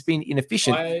when he's been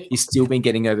inefficient, he's still been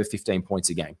getting over 15 points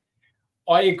a game.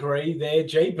 I agree there,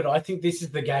 G, but I think this is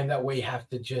the game that we have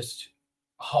to just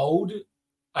hold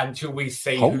until we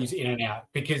see who's in and out.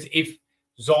 Because if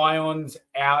Zion's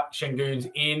out, Şengün's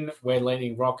in, we're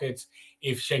leaning Rockets.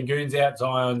 If Şengün's out,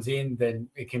 Zion's in, then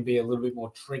it can be a little bit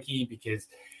more tricky because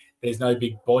there's no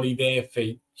big body there. For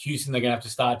Houston, they're going to have to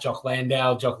start Jock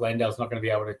Landale. Jock Landale's not going to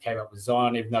be able to keep up with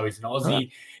Zion, even though he's an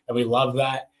Aussie, and we love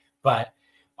that. But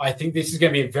I think this is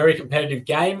going to be a very competitive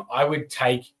game. I would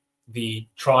take the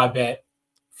try bet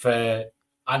for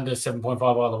under 7.5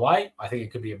 either way. I think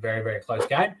it could be a very, very close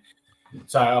game.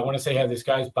 So I want to see how this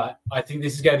goes, but I think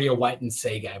this is going to be a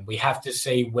wait-and-see game. We have to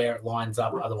see where it lines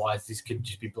up. Otherwise, this could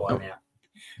just be blown out.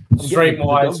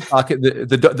 Stream-wise.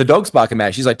 The dog's barking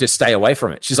mad. She's like, just stay away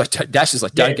from it. She's like, Dash is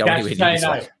like, don't go anywhere near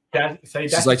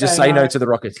this. She's like, just say no to the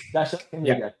Rockets. Dash,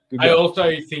 I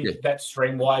also think that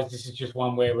stream-wise, this is just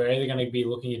one where we're either going to be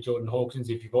looking at Jordan Hawkins.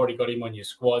 If you've already got him on your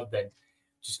squad, then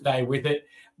just stay with it.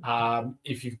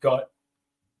 If you've got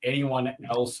anyone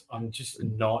else, I'm just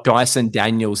not. Dyson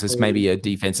Daniels is maybe a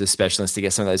defensive specialist to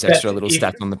get some of those extra little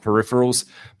stats on the peripherals.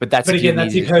 But again,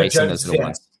 that's if Herb Jones is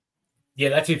out. Yeah,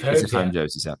 that's if Herb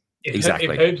Jones is out.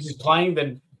 Exactly. If Herbs is playing,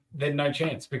 then no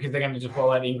chance because they're going to just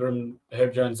roll out Ingram,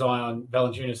 Herb Jones, Zion,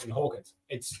 Valanciunas, and Hawkins.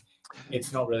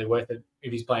 It's not really worth it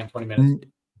if he's playing 20 minutes.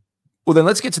 Well, then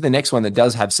let's get to the next one that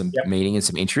does have some meaning and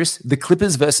some interest. The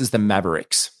Clippers versus the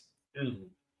Mavericks.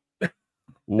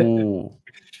 Ooh.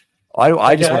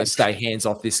 I just want to stay hands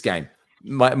off this game.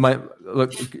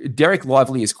 Look, Derek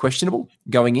Lively is questionable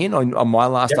going in on my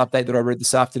last update that I read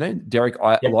this afternoon. Derek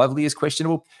Lively is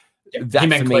questionable. That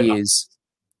for me is,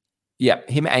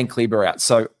 him and Kleber out.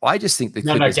 So I just think the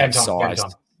Clippers have size.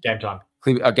 Game time.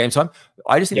 Game time.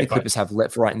 I just think the Clippers have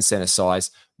left, right, and center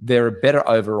size. They're a better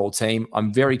overall team.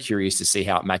 I'm very curious to see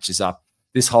how it matches up.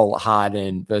 This whole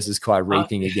Harden versus Kyrie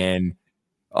thing again.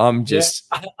 I'm just.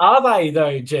 Are they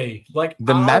though, G? Like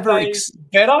the Mavericks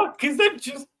better because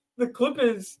the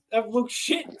Clippers have looked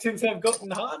shit since they've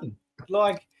gotten Harden.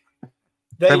 Like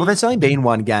there's only been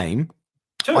one game.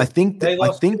 Two. I think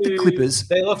the Clippers.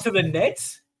 They lost to the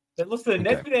Nets. They lost to the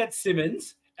Nets without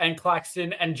Simmons and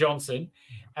Claxton and Johnson,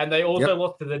 and they also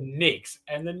lost to the Knicks.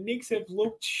 And the Knicks have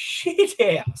looked shit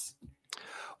house.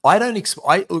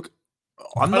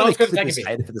 I'm not a Clippers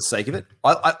hater for the sake of it.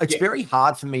 It's very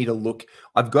hard for me to look.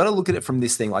 I've got to look at it from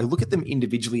this thing. I look at them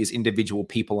individually as individual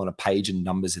people on a page and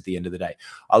numbers at the end of the day.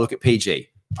 I look at PG.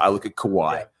 I look at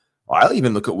Kawhi. Yeah. I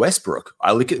even look at Westbrook.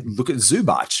 I look at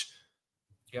Zubac.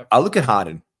 Yep. I look at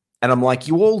Harden. And I'm like,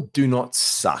 you all do not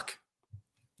suck.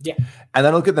 Yeah. And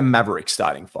then look at the Mavericks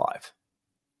starting 5.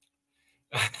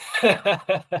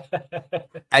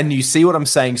 And you see what I'm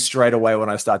saying straight away when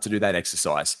I start to do that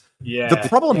exercise. Yeah. The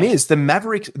problem is the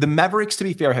Mavericks, to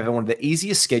be fair, have one of the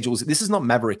easiest schedules. This is not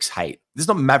Mavericks hate. This is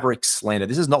not Mavericks slander.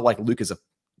 This is not like Luke is a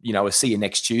see you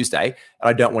next Tuesday and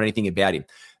I don't want anything about him.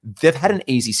 They've had an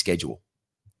easy schedule.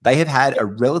 They have had a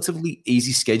relatively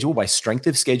easy schedule by strength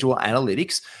of schedule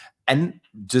analytics, and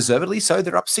deservedly so.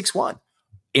 They're up 6-1.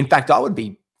 In fact, I would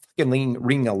be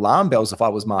ringing alarm bells if I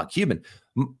was Mark Cuban.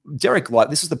 Derek,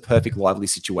 this is the perfect Lively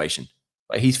situation.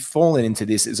 He's fallen into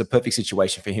this. It's a perfect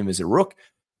situation for him as a rook.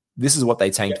 This is what they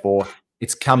tanked for.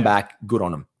 It's come back. Good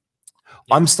on him.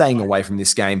 I'm staying away from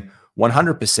this game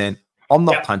 100%. I'm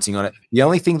not punting on it. The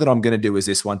only thing that I'm going to do is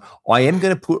this one. I am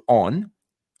going to put on.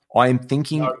 I am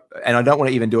thinking, and I don't want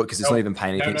to even do it because it's not even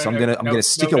paying anything. So I'm going to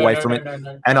stick away from it,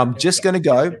 and I'm just going to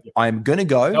go. I'm going to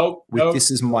go with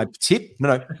this is my tip.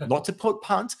 No, not to put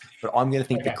punt, but I'm going to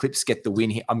think the Clips get the win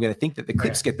here. I'm going to think that the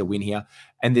Clips get the win here,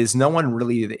 and there's no one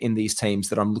really in these teams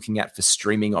that I'm looking at for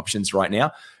streaming options right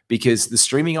now, because the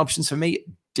streaming options for me,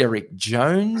 Derek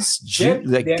Jones,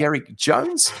 Derek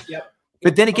Jones. Yep.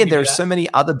 But then again, there are so many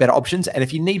other better options. And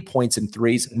if you need points and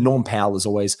threes, Norm Powell is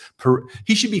always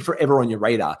he should be forever on your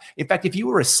radar. In fact, if you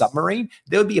were a submarine,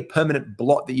 there would be a permanent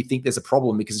blot that you think there's a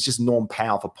problem because it's just Norm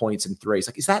Powell for points and threes.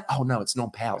 Like, is that? Oh, no, it's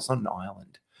Norm Powell. It's not an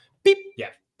island. Beep,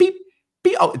 beep,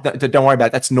 beep. Oh, don't worry about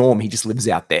it. That's Norm. He just lives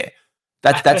out there.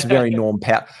 That's very Norm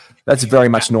Powell. That's very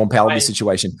much Norm Powell in this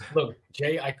situation. Look,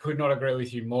 G, I could not agree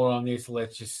with you more on this.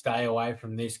 Let's just stay away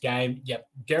from this game. Yep,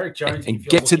 Derek Jones. And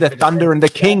get to the Thunder and the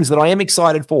Kings that I am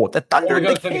excited for. The Thunder and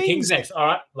the Kings next. All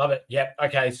right, love it. Yep.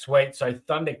 Okay, sweet. So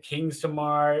Thunder Kings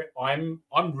tomorrow. I'm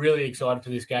really excited for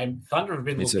this game. Thunder have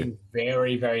been looking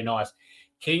very, very nice.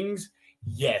 Kings,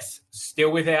 yes,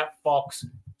 still without Fox.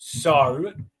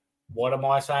 So what am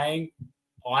I saying?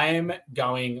 I am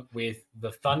going with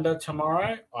the Thunder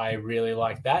tomorrow. I really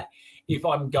like that. If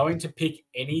I'm going to pick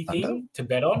anything to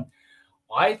bet on,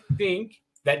 I think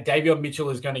that Davion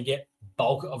Mitchell is going to get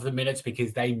bulk of the minutes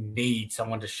because they need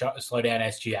someone to slow down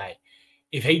SGA.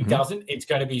 If he doesn't, it's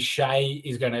going to be Shea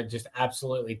is going to just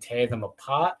absolutely tear them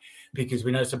apart because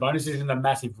we know Sabonis isn't a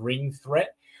massive ring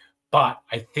threat, but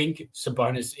I think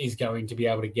Sabonis is going to be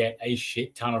able to get a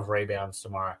shit ton of rebounds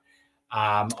tomorrow.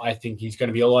 I think he's going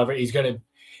to be all over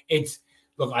it.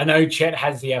 Look, I know Chet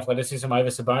has the athleticism over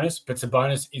Sabonis, but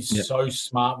Sabonis is so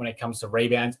smart when it comes to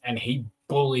rebounds, and he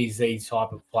bullies these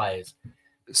type of players.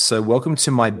 So welcome to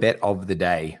my bet of the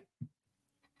day.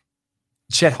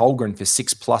 Chet Holmgren for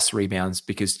 6+ rebounds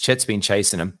because Chet's been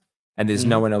chasing him, and there's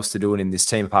no one else to do it in this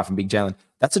team apart from Big Jalen.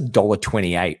 That's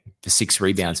 $1.28 for 6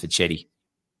 rebounds for Chetty.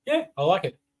 Yeah, I like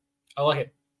it.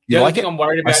 The only thing I'm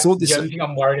worried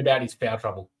about is foul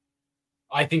trouble.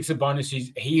 I think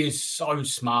Sabonis is so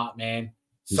smart, man.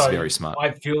 He's very smart.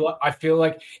 I feel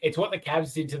like it's what the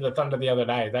Cavs did to the Thunder the other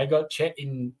day. They got Chet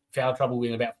in foul trouble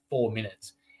in about 4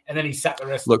 minutes, and then he sat the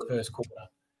rest of the first quarter.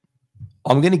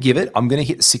 I'm going to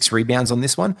hit 6 rebounds on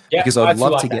this one because I'd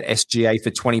love to get SGA for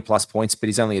 20+ points, but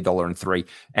he's only $1.03,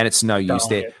 and it's no use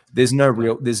there. There's no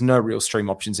real stream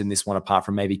options in this one apart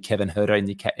from maybe Kevin Huerter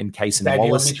and Case and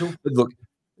Wallace. But look,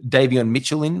 Davion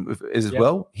Mitchell in as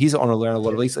well. He's on a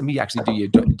lot of leagues. Let me actually do your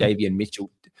Davion Mitchell.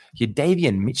 Your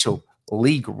Davion Mitchell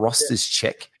league rosters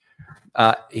check.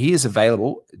 He is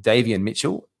available. Davion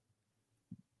Mitchell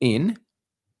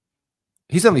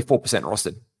he's only 4%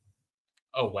 rostered.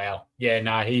 Oh wow. Yeah,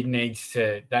 no,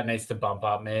 that needs to bump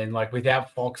up, man. Like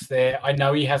without Fox there, I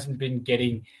know he hasn't been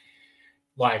getting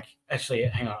actually,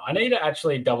 hang on. I need to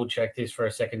actually double check this for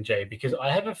a second, G, because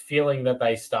I have a feeling that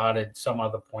they started some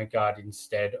other point guard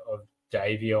instead of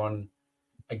Davion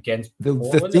against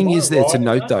the thing is there to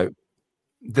note though.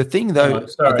 The thing though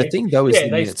is the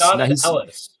minutes.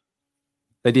 Ellis.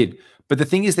 They did. But the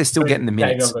thing is they're still getting the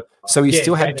minutes. So he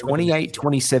still had 28,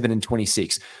 27, and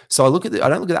 26. So I look at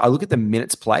the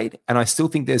minutes played, and I still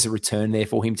think there's a return there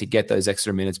for him to get those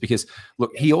extra minutes because,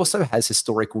 look, he also has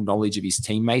historical knowledge of his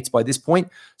teammates by this point,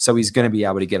 so he's going to be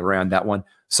able to get around that one.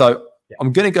 So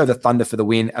I'm going to go the Thunder for the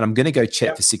win, and I'm going to go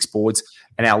Chet for 6 boards.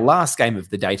 And our last game of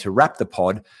the day to wrap the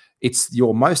pod, it's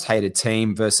your most hated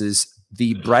team versus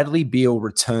the Bradley Beal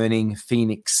returning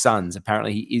Phoenix Suns.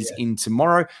 Apparently he is in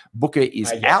tomorrow. Booker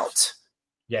is out.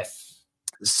 Yes.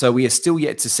 So we are still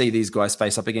yet to see these guys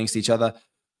face up against each other.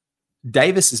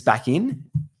 Davis is back in.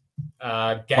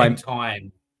 Game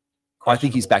time. I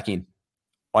think he's back in.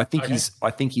 I think he's in.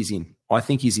 I think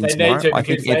he's in tomorrow. I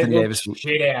think Anthony Davis will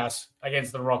shit out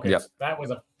against the Rockets. Yep. That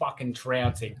was a fucking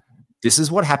trouncing. This is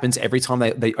what happens every time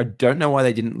they I don't know why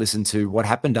they didn't listen to what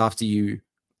happened after you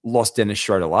lost Dennis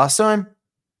Schroeder last time.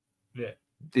 Yeah.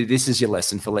 This is your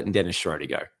lesson for letting Dennis Schroeder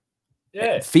go.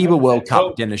 Yeah. FIBA World Cup,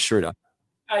 Well, Dennis Schroeder.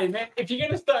 hey, man, if you're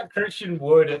going to start Christian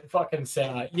Wood at fucking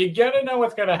center, you're going to know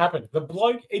what's going to happen. The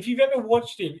bloke, if you've ever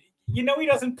watched him, you know he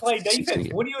doesn't play defense.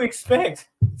 What do you expect?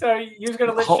 So he was going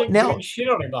to let Shane do shit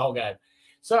on him the whole game.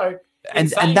 So, and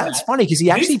that's funny because he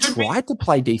actually tried to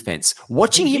play defense.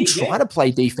 Watching him try to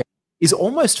play defense is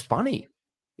almost funny.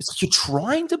 It's like you're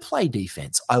trying to play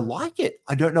defense. I like it.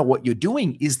 I don't know what you're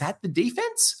doing. Is that the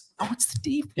defense? Oh, it's the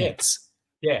defense.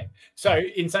 Yeah. So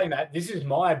in saying that, this is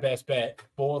my best bet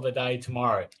for the day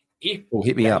tomorrow. If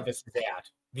hit me Davis is out.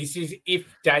 This is if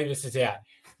Davis is out.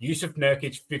 Yusuf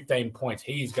Nurkic, 15 points.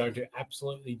 He is going to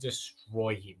absolutely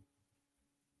destroy him.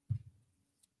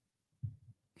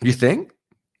 You think?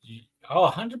 Oh,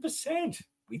 100%.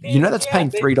 You know that's paying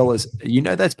 $3. You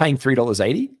know that's paying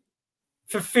 $3.80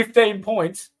 for 15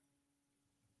 points.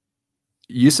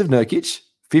 Yusuf Nurkic,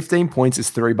 15 points is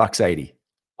 $3.80.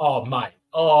 Oh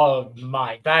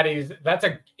mate, that's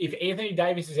a. If Anthony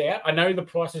Davis is out, I know the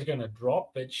price is going to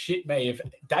drop, but shit me, if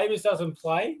Davis doesn't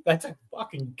play, that's a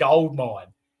fucking gold mine.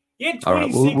 He had 26, all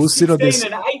right, we'll sit on this.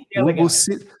 And 8 we'll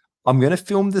sit. I'm going to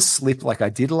film the slip like I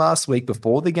did last week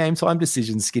before the game time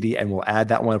decision, Skitty, and we'll add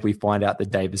that one if we find out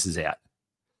that Davis is out.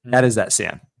 How does that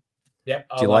sound? Yep.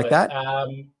 Do you like that?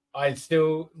 I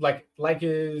still like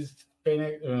Lakers.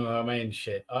 Phoenix. I mean,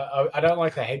 shit. I don't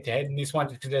like the head-to-head in this one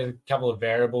just because there's a couple of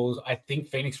variables. I think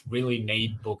Phoenix really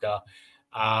need Booker.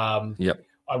 Yep.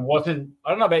 I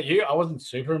don't know about you. I wasn't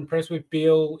super impressed with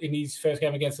Beal in his first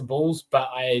game against the Bulls, but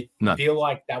I feel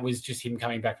like that was just him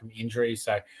coming back from injury.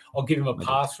 So I'll give him a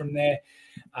pass from there.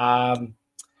 And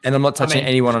I'm not touching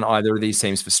anyone on either of these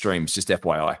teams for streams, just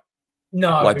FYI.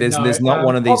 No, like there's not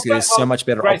one of these. There's so much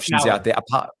better options out there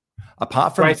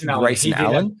apart from Grayson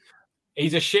Allen.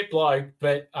 He's a shit bloke,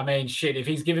 but I mean, shit. If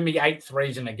he's giving me 8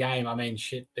 threes in a game, I mean,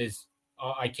 shit.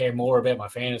 I care more about my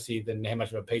fantasy than how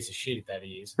much of a piece of shit that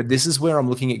he is. But this is where I'm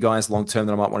looking at guys long term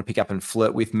that I might want to pick up and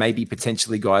flirt with. Maybe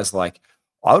potentially guys like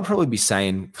I would probably be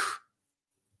saying.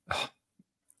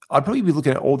 I'd probably be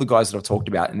looking at all the guys that I've talked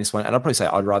about in this one, and I'd probably say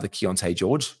I'd rather Keontae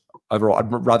George overall.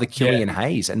 I'd rather Killian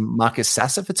Hayes and Marcus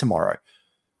Sasser for tomorrow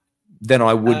than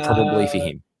I would probably for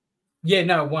him. Yeah,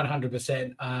 no,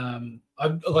 100%.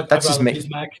 That's just me.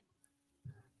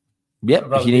 Yep.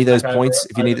 If you need those points,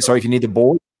 if you need the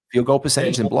board, field goal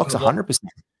percentage and blocks, 100%.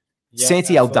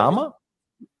 Santi Aldama.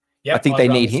 I think they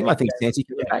need him. I think Santi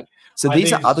can be back. So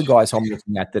these are other guys I'm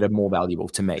looking at that are more valuable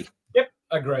to me. Yep,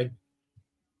 agreed.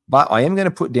 But I am going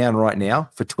to put down right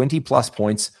now for 20 plus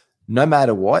points, no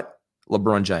matter what,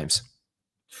 LeBron James.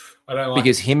 I don't like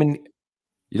because him and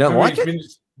you don't like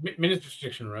it. Minutes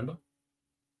restriction, remember?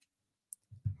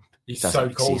 He's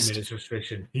so-called minutes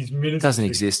restriction. He's minutes doesn't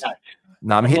exist.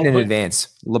 No, I'm hitting in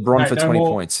advance. LeBron for 20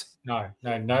 points. No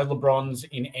LeBrons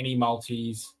in any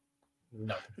multis.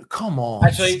 No. Come on,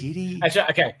 actually,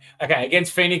 okay.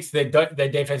 Against Phoenix, their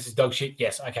defense is dog shit.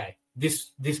 Yes, okay.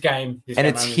 This game, and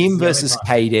it's him versus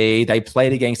KD. They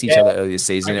played against each other earlier this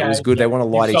season. Okay, it was good. They want to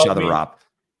light each other up.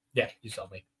 Yeah, you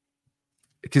sold me.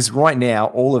 Because right now,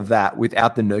 all of that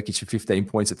without the Nurkic for 15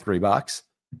 points at $3,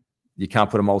 you can't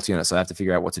put a multi on it. So I have to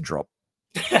figure out what to drop.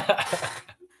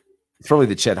 It's probably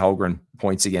the Chet Holmgren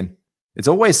points again. It's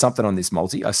always something on this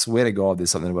multi. I swear to God,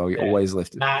 there's something where we always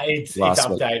left it. Nah, it's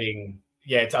updating. Week.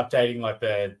 Yeah, it's updating like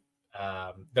they're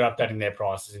updating their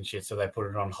prices and shit. So they put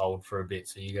it on hold for a bit.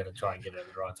 So you got to try and get it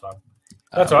at the right time.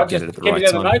 That's all right. Just give me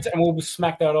the notes and we'll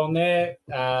smack that on there.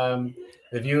 The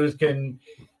viewers can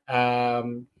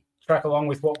track along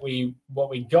with what we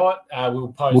got.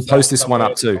 We'll post this one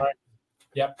up too.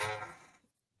 Yep.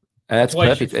 And that's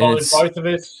perfect. And both of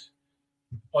us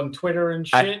on Twitter and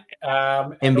shit.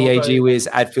 NBA GWiz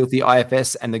at Filthy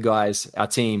IFS and the guys, our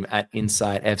team at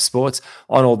Inside F Sports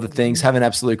on all the things. Have an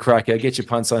absolute cracker. Get your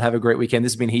punts on. Have a great weekend.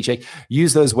 This has been Heat Check.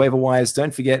 Use those waiver wires.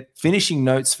 Don't forget finishing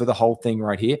notes for the whole thing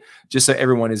right here, just so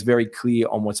everyone is very clear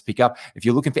on what to pick up. If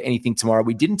you're looking for anything tomorrow,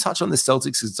 we didn't touch on the Celtics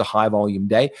because it's a high volume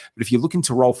day, but if you're looking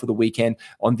to roll for the weekend,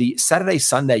 on the Saturday,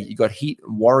 Sunday, you got Heat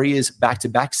and Warriors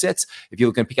back-to-back sets. If you're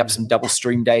looking to pick up some double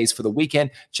stream days for the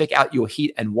weekend, check out your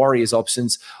Heat and Warriors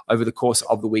options over the course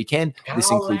of the weekend.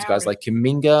 This includes guys like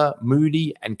Kuminga,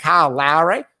 Moody, and Kyle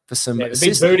Lowry for some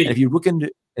assists. And if you're looking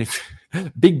to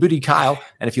big booty Kyle,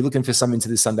 and if you're looking for some into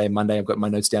this Sunday, Monday, I've got my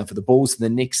notes down for the Bulls, the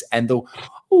Knicks, and the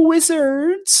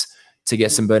Wizards to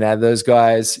get some burn out of those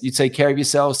guys. You take care of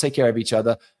yourselves, take care of each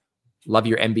other. Love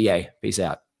your NBA. Peace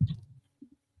out.